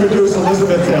like to introduce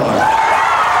Elizabeth Taylor.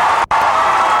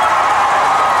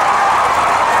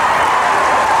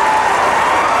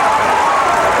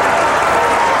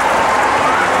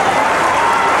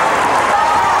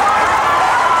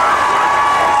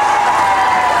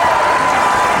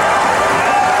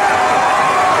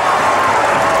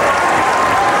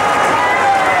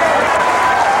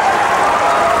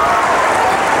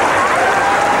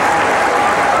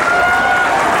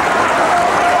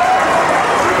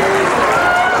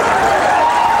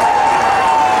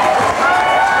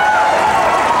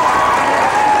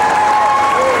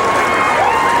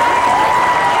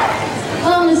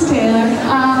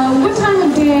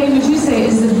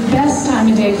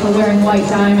 day for wearing white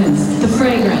diamonds, the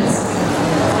fragrance?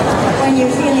 When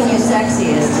you're feeling your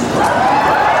sexiest.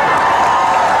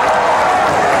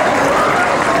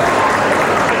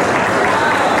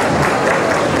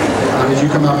 How did you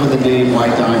come up with the name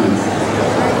White Diamonds?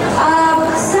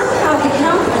 Somehow the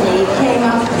company came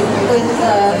up with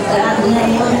that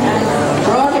name and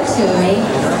brought it to me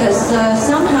because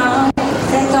somehow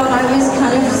they thought I was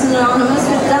kind of synonymous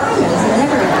with diamonds. It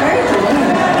never occurred to me.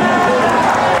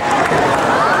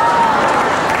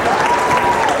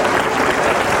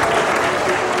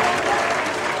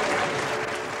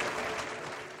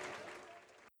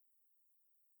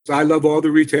 I love all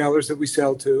the retailers that we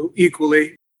sell to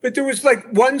equally. But there was like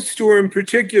one store in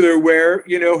particular where,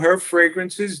 her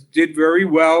fragrances did very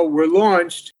well, were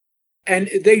launched. And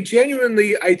they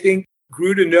genuinely, I think,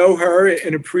 grew to know her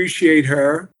and appreciate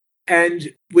her.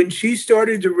 And when she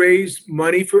started to raise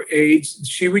money for AIDS,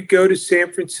 she would go to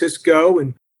San Francisco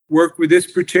and work with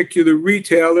this particular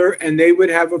retailer, and they would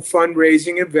have a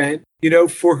fundraising event,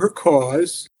 for her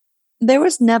cause. There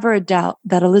was never a doubt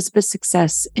that Elizabeth's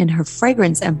success in her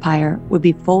fragrance empire would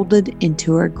be folded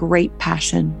into her great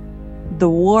passion, the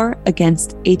war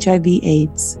against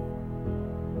HIV/AIDS.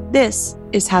 This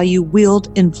is how you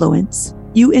wield influence.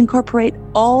 You incorporate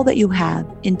all that you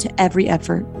have into every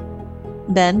effort.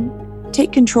 Then,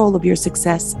 take control of your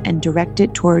success and direct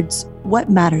it towards what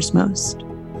matters most.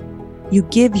 You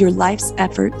give your life's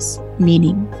efforts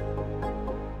meaning.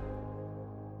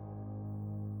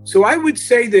 So I would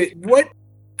say that what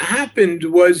happened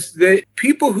was that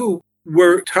people who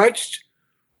were touched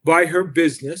by her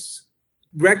business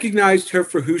recognized her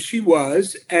for who she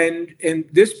was. And in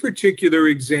this particular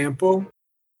example,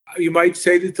 you might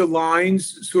say that the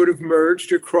lines sort of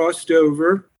merged or crossed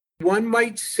over. One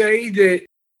might say that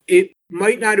it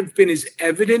might not have been as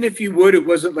evident, if you would. It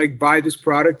wasn't like buy this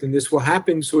product and this will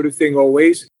happen sort of thing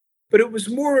always. But it was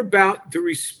more about the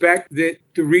respect that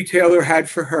the retailer had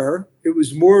for her. It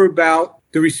was more about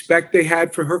the respect they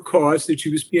had for her cause that she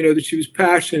was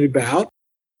passionate about.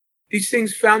 These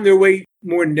things found their way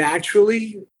more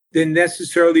naturally than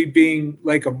necessarily being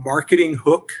like a marketing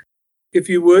hook, if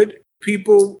you would.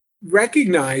 People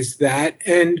recognized that.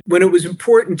 And when it was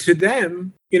important to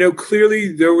them,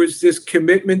 clearly there was this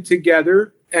commitment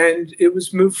together and it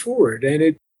was moved forward and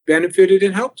it benefited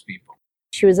and helped people.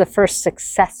 She was the first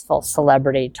successful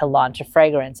celebrity to launch a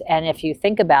fragrance. And if you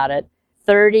think about it,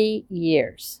 30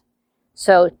 years.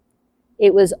 So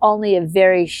it was only a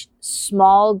very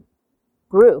small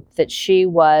group that she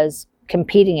was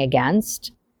competing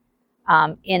against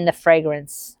in the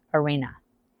fragrance arena.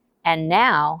 And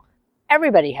now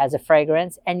everybody has a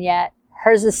fragrance, and yet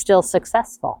hers is still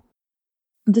successful.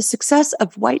 The success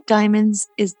of White Diamonds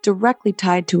is directly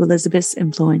tied to Elizabeth's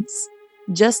influence,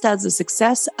 just as the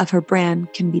success of her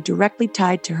brand can be directly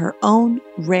tied to her own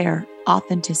rare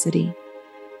authenticity.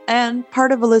 And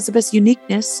part of Elizabeth's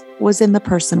uniqueness was in the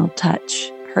personal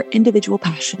touch, her individual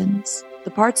passions,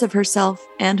 the parts of herself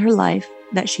and her life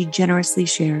that she generously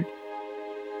shared.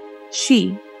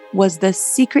 She was the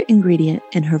secret ingredient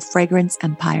in her fragrance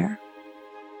empire.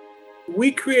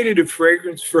 We created a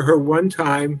fragrance for her one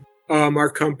time, our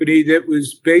company, that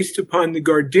was based upon the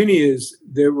gardenias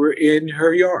that were in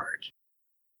her yard.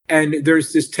 And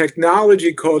there's this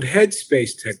technology called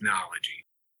headspace technology.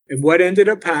 And what ended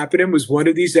up happening was one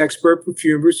of these expert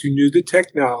perfumers who knew the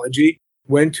technology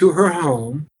went to her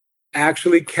home,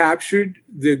 actually captured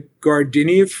the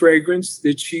gardenia fragrance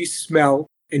that she smelled,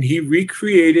 and he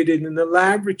recreated it in the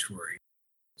laboratory.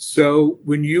 So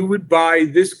when you would buy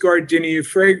this gardenia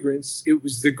fragrance, it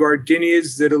was the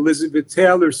gardenias that Elizabeth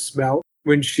Taylor smelled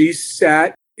when she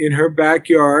sat in her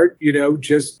backyard,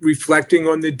 just reflecting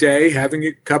on the day, having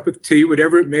a cup of tea,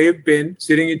 whatever it may have been,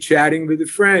 sitting and chatting with a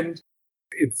friend.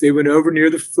 If they went over near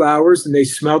the flowers and they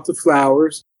smelt the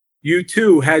flowers, you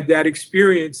too had that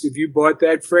experience if you bought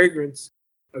that fragrance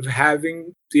of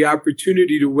having the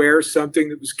opportunity to wear something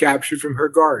that was captured from her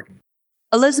garden.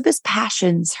 Elizabeth's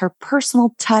passions, her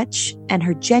personal touch, and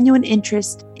her genuine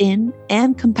interest in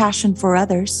and compassion for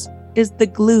others is the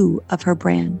glue of her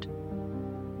brand.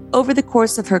 Over the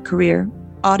course of her career,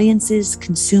 audiences,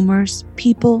 consumers,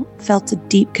 people felt a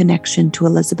deep connection to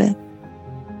Elizabeth.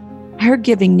 Her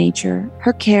giving nature,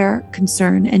 her care,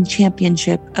 concern, and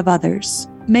championship of others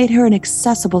made her an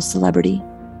accessible celebrity.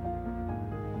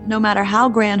 No matter how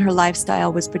grand her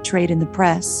lifestyle was portrayed in the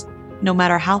press, no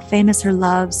matter how famous her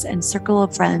loves and circle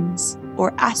of friends,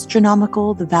 or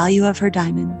astronomical the value of her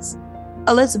diamonds,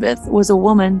 Elizabeth was a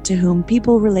woman to whom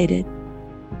people related.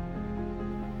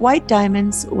 White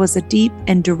Diamonds was a deep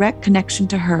and direct connection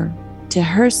to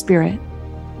her spirit.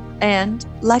 And,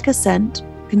 like a scent,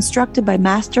 constructed by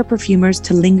master perfumers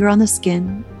to linger on the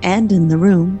skin and in the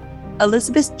room,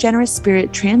 Elizabeth's generous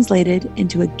spirit translated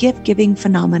into a gift-giving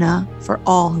phenomena for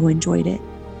all who enjoyed it.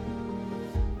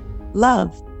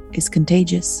 Love is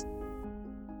contagious.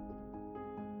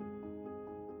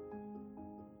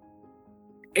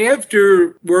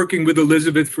 After working with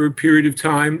Elizabeth for a period of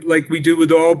time, like we do with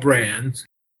all brands,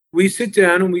 we sit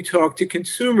down and we talk to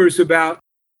consumers about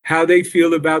how they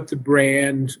feel about the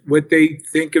brand, what they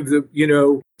think of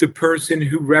the person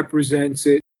who represents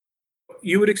it.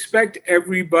 You would expect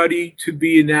everybody to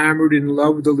be enamored and in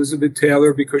love with Elizabeth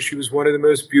Taylor because she was one of the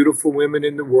most beautiful women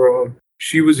in the world.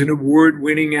 She was an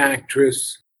award-winning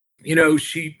actress.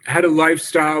 She had a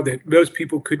lifestyle that most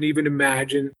people couldn't even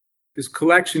imagine. This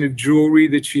collection of jewelry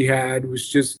that she had was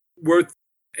just worth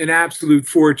an absolute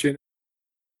fortune.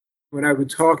 When I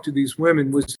would talk to these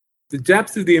women was the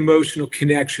depth of the emotional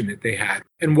connection that they had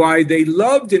and why they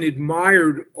loved and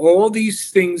admired all these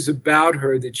things about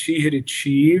her that she had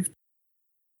achieved.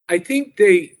 I think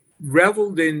they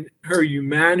reveled in her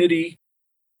humanity,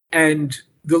 and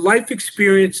the life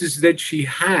experiences that she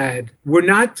had were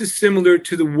not dissimilar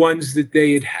to the ones that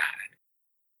they had had.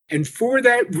 And for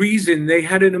that reason, they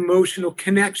had an emotional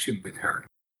connection with her.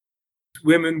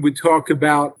 Women would talk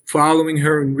about following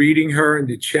her and reading her and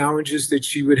the challenges that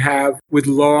she would have with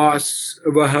loss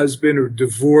of a husband or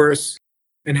divorce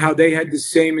and how they had the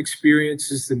same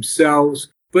experiences themselves.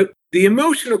 But the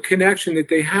emotional connection that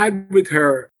they had with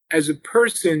her as a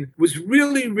person was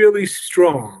really, really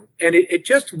strong. And it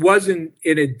just wasn't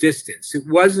in a distance. It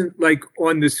wasn't like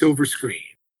on the silver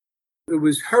screen. It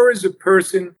was her as a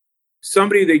person,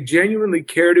 somebody they genuinely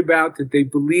cared about, that they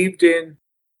believed in,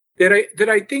 that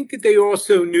I think that they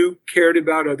also knew cared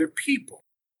about other people.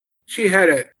 She had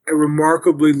a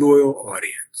remarkably loyal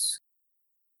audience.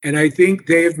 And I think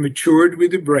they have matured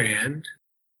with the brand.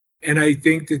 And I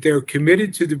think that they're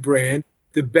committed to the brand.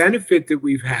 The benefit that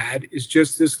we've had is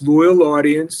just this loyal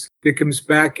audience that comes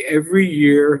back every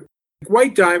year.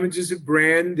 White Diamonds is a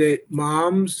brand that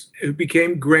moms who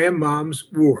became grandmoms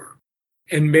wore.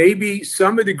 And maybe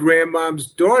some of the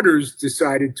grandmoms' daughters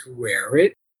decided to wear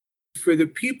it. For the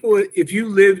people, if you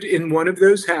lived in one of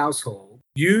those households,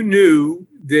 you knew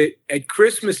that at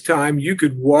Christmas time, you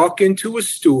could walk into a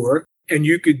store and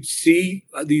you could see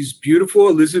these beautiful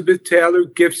Elizabeth Taylor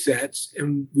gift sets.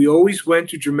 And we always went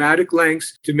to dramatic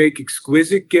lengths to make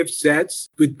exquisite gift sets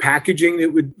with packaging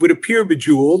that would appear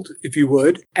bejeweled, if you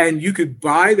would. And you could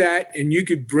buy that and you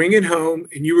could bring it home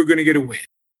and you were going to get a win.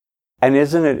 And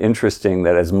isn't it interesting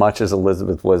that as much as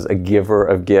Elizabeth was a giver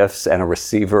of gifts and a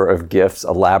receiver of gifts,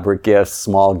 elaborate gifts,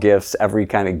 small gifts, every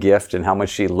kind of gift, and how much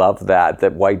she loved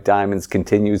that White Diamonds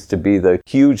continues to be the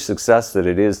huge success that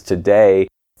it is today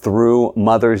through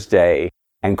Mother's Day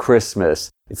and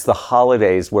Christmas. It's the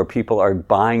holidays where people are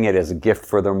buying it as a gift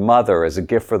for their mother, as a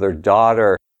gift for their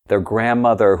daughter, their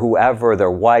grandmother, whoever, their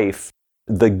wife.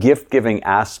 The gift-giving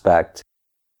aspect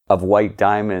of White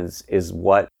Diamonds is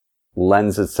what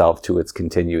lends itself to its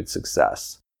continued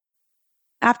success.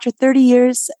 After 30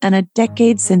 years and a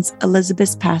decade since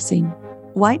Elizabeth's passing,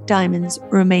 White Diamonds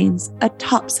remains a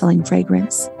top-selling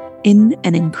fragrance in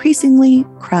an increasingly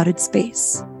crowded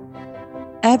space.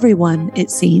 Everyone, it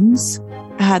seems,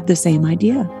 had the same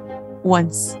idea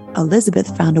once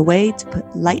Elizabeth found a way to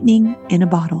put lightning in a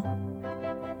bottle.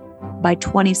 By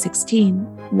 2016,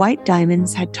 White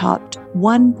Diamonds had topped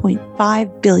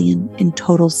 $1.5 billion in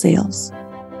total sales.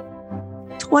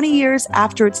 20 years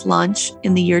after its launch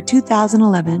in the year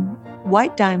 2011,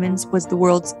 White Diamonds was the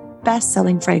world's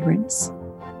best-selling fragrance.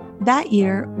 That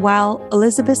year, while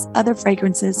Elizabeth's other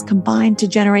fragrances combined to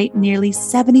generate nearly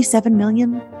 $77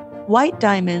 million, White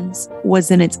Diamonds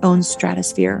was in its own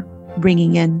stratosphere,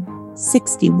 bringing in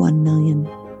 $61 million.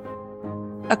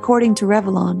 According to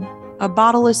Revlon, a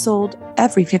bottle is sold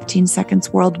every 15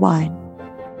 seconds worldwide.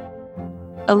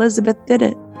 Elizabeth did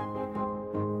it.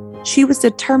 She was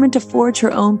determined to forge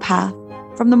her own path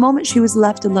from the moment she was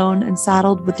left alone and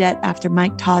saddled with debt after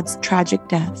Mike Todd's tragic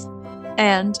death.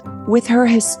 And with her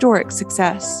historic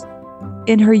success,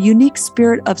 in her unique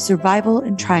spirit of survival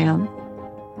and triumph,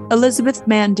 Elizabeth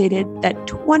mandated that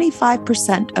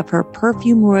 25% of her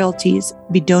perfume royalties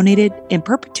be donated in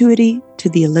perpetuity to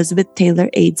the Elizabeth Taylor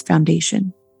AIDS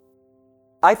Foundation.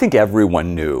 I think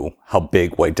everyone knew how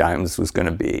big White Diamonds was going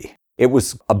to be. It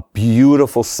was a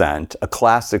beautiful scent, a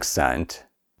classic scent.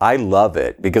 I love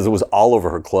it because it was all over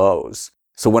her clothes.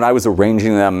 So when I was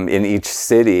arranging them in each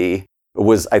city,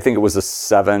 I think it was a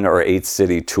 7 or 8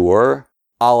 city tour.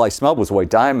 All I smelled was White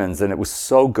Diamonds, and it was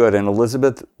so good. And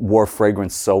Elizabeth wore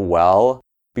fragrance so well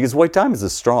because White Diamonds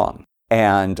is strong.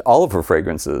 And all of her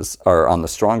fragrances are on the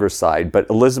stronger side, but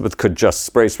Elizabeth could just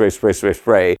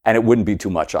spray, and it wouldn't be too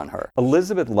much on her.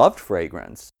 Elizabeth loved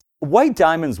fragrance. White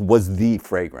Diamonds was the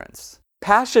fragrance.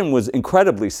 Passion was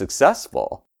incredibly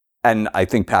successful, and I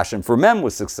think Passion for Men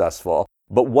was successful,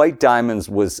 but White Diamonds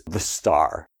was the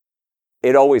star.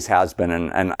 It always has been,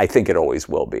 and I think it always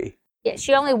will be. Yeah,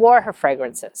 she only wore her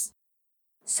fragrances.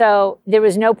 So there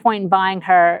was no point in buying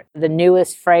her the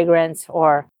newest fragrance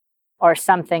or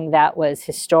something that was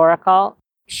historical.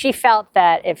 She felt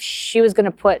that if she was going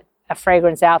to put a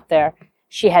fragrance out there,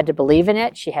 she had to believe in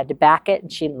it, she had to back it,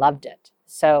 and she loved it.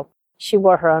 So she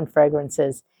wore her own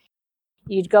fragrances.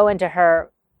 You'd go into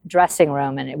her dressing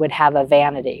room and it would have a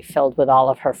vanity filled with all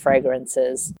of her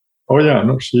fragrances. Oh yeah,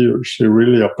 no, she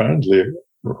really apparently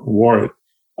wore it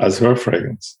as her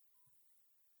fragrance.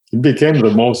 It became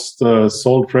the most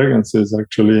sold fragrances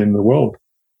actually in the world,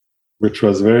 which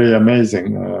was very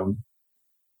amazing.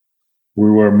 We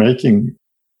were making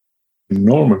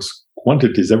enormous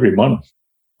quantities every month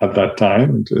at that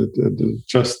time. It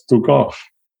just took off.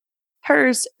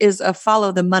 Hers is a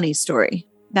follow the money story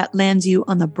that lands you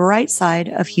on the bright side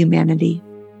of humanity.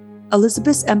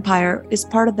 Elizabeth's empire is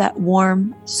part of that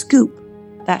warm scoop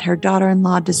that her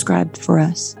daughter-in-law described for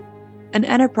us. An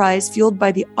enterprise fueled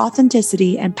by the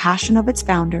authenticity and passion of its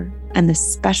founder and the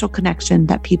special connection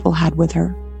that people had with her.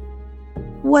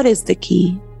 What is the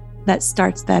key that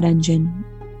starts that engine,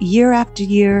 year after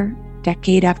year,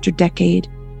 decade after decade,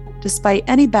 despite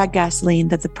any bad gasoline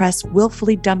that the press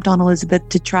willfully dumped on Elizabeth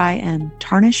to try and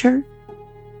tarnish her?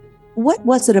 What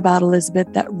was it about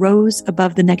Elizabeth that rose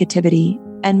above the negativity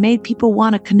and made people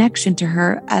want a connection to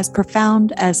her as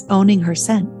profound as owning her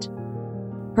scent?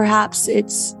 Perhaps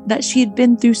it's that she had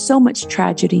been through so much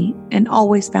tragedy and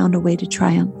always found a way to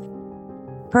triumph.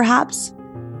 Perhaps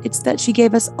it's that she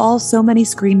gave us all so many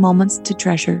screen moments to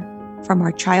treasure from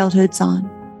our childhoods on.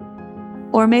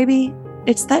 Or maybe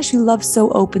it's that she loved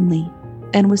so openly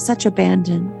and with such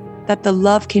abandon that the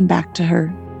love came back to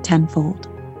her tenfold.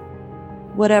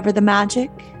 Whatever the magic,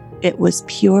 it was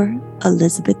pure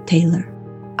Elizabeth Taylor.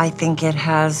 I think it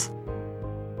has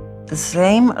the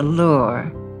same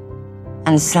allure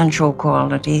and sensual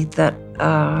quality that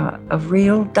a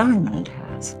real diamond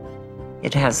has.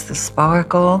 It has the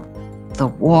sparkle, the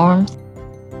warmth.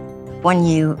 When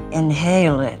you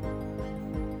inhale it,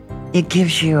 it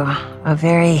gives you a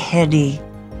very heady,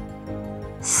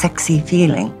 sexy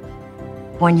feeling.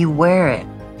 When you wear it,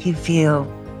 you feel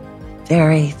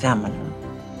very feminine.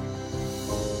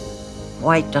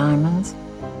 White diamonds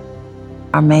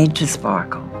are made to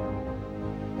sparkle,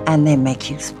 and they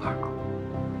make you sparkle.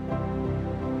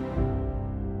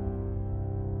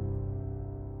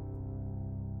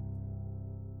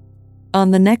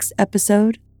 On the next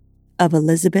episode of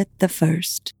Elizabeth I.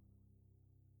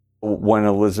 When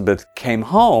Elizabeth came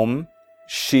home,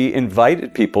 she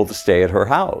invited people to stay at her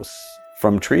house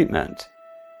from treatment.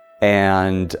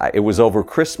 And it was over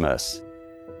Christmas,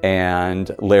 and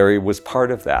Larry was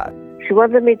part of that. She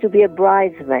wanted me to be a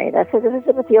bridesmaid. I said,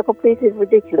 Elizabeth, you're completely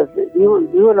ridiculous.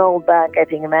 You and old back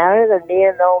getting married, and me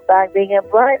and old back being a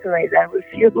bridesmaid. I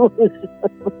refuse.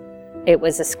 It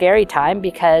was a scary time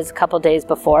because a couple days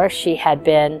before she had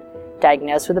been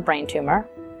diagnosed with a brain tumor.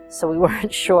 So we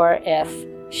weren't sure if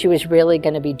she was really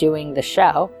going to be doing the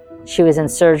show. She was in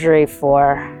surgery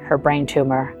for her brain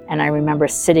tumor, and I remember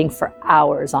sitting for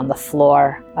hours on the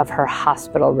floor of her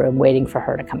hospital room waiting for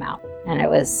her to come out, and it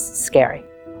was scary.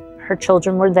 Her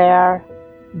children were there.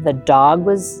 The dog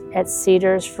was at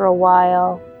Cedars for a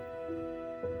while.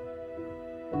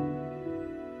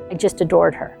 I just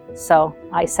adored her, so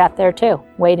I sat there too,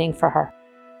 waiting for her.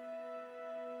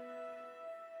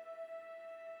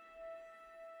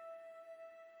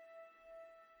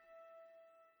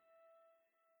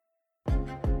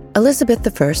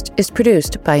 Elizabeth I is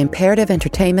produced by Imperative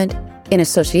Entertainment in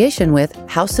association with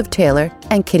House of Taylor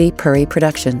and Kitty Purry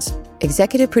Productions.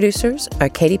 Executive producers are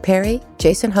Katy Perry,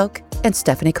 Jason Hoke, and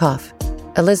Stephanie Koff.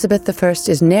 Elizabeth I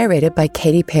is narrated by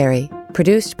Katy Perry,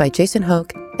 produced by Jason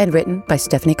Hoke, and written by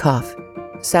Stephanie Koff.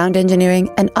 Sound engineering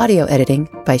and audio editing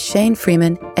by Shane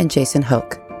Freeman and Jason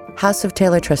Hoke. House of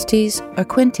Taylor trustees are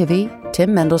Quinn Tivy,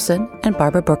 Tim Mendelson, and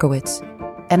Barbara Berkowitz.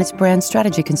 And its brand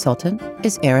strategy consultant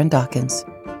is Aaron Dawkins.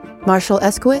 Marshall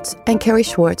Eskowitz and Carrie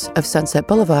Schwartz of Sunset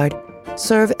Boulevard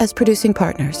serve as producing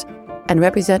partners and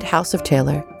represent House of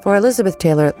Taylor for Elizabeth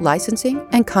Taylor licensing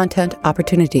and content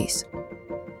opportunities.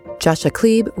 Joshua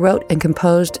Klebe wrote and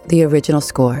composed the original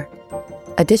score.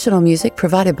 Additional music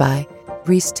provided by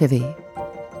Reese Tivy.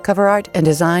 Cover art and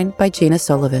design by Gina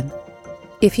Sullivan.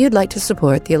 If you'd like to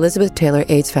support the Elizabeth Taylor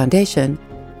AIDS Foundation,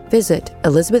 visit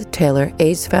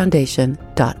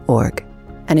elizabethtayloraidsfoundation.org.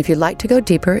 And if you'd like to go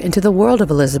deeper into the world of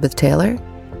Elizabeth Taylor,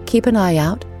 keep an eye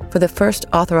out for the first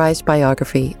authorized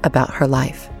biography about her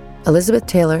life. Elizabeth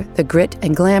Taylor, The Grit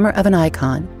and Glamour of an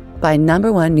Icon, by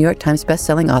 #1 New York Times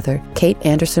bestselling author Kate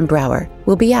Anderson Brower,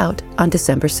 will be out on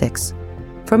December 6th.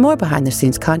 For more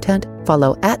behind-the-scenes content,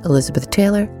 follow @Elizabeth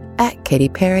Taylor, @Katy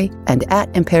Perry, and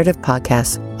 @Imperative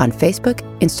Podcasts on Facebook,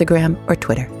 Instagram, or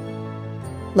Twitter.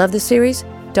 Love the series?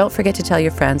 Don't forget to tell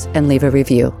your friends and leave a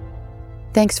review.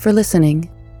 Thanks for listening.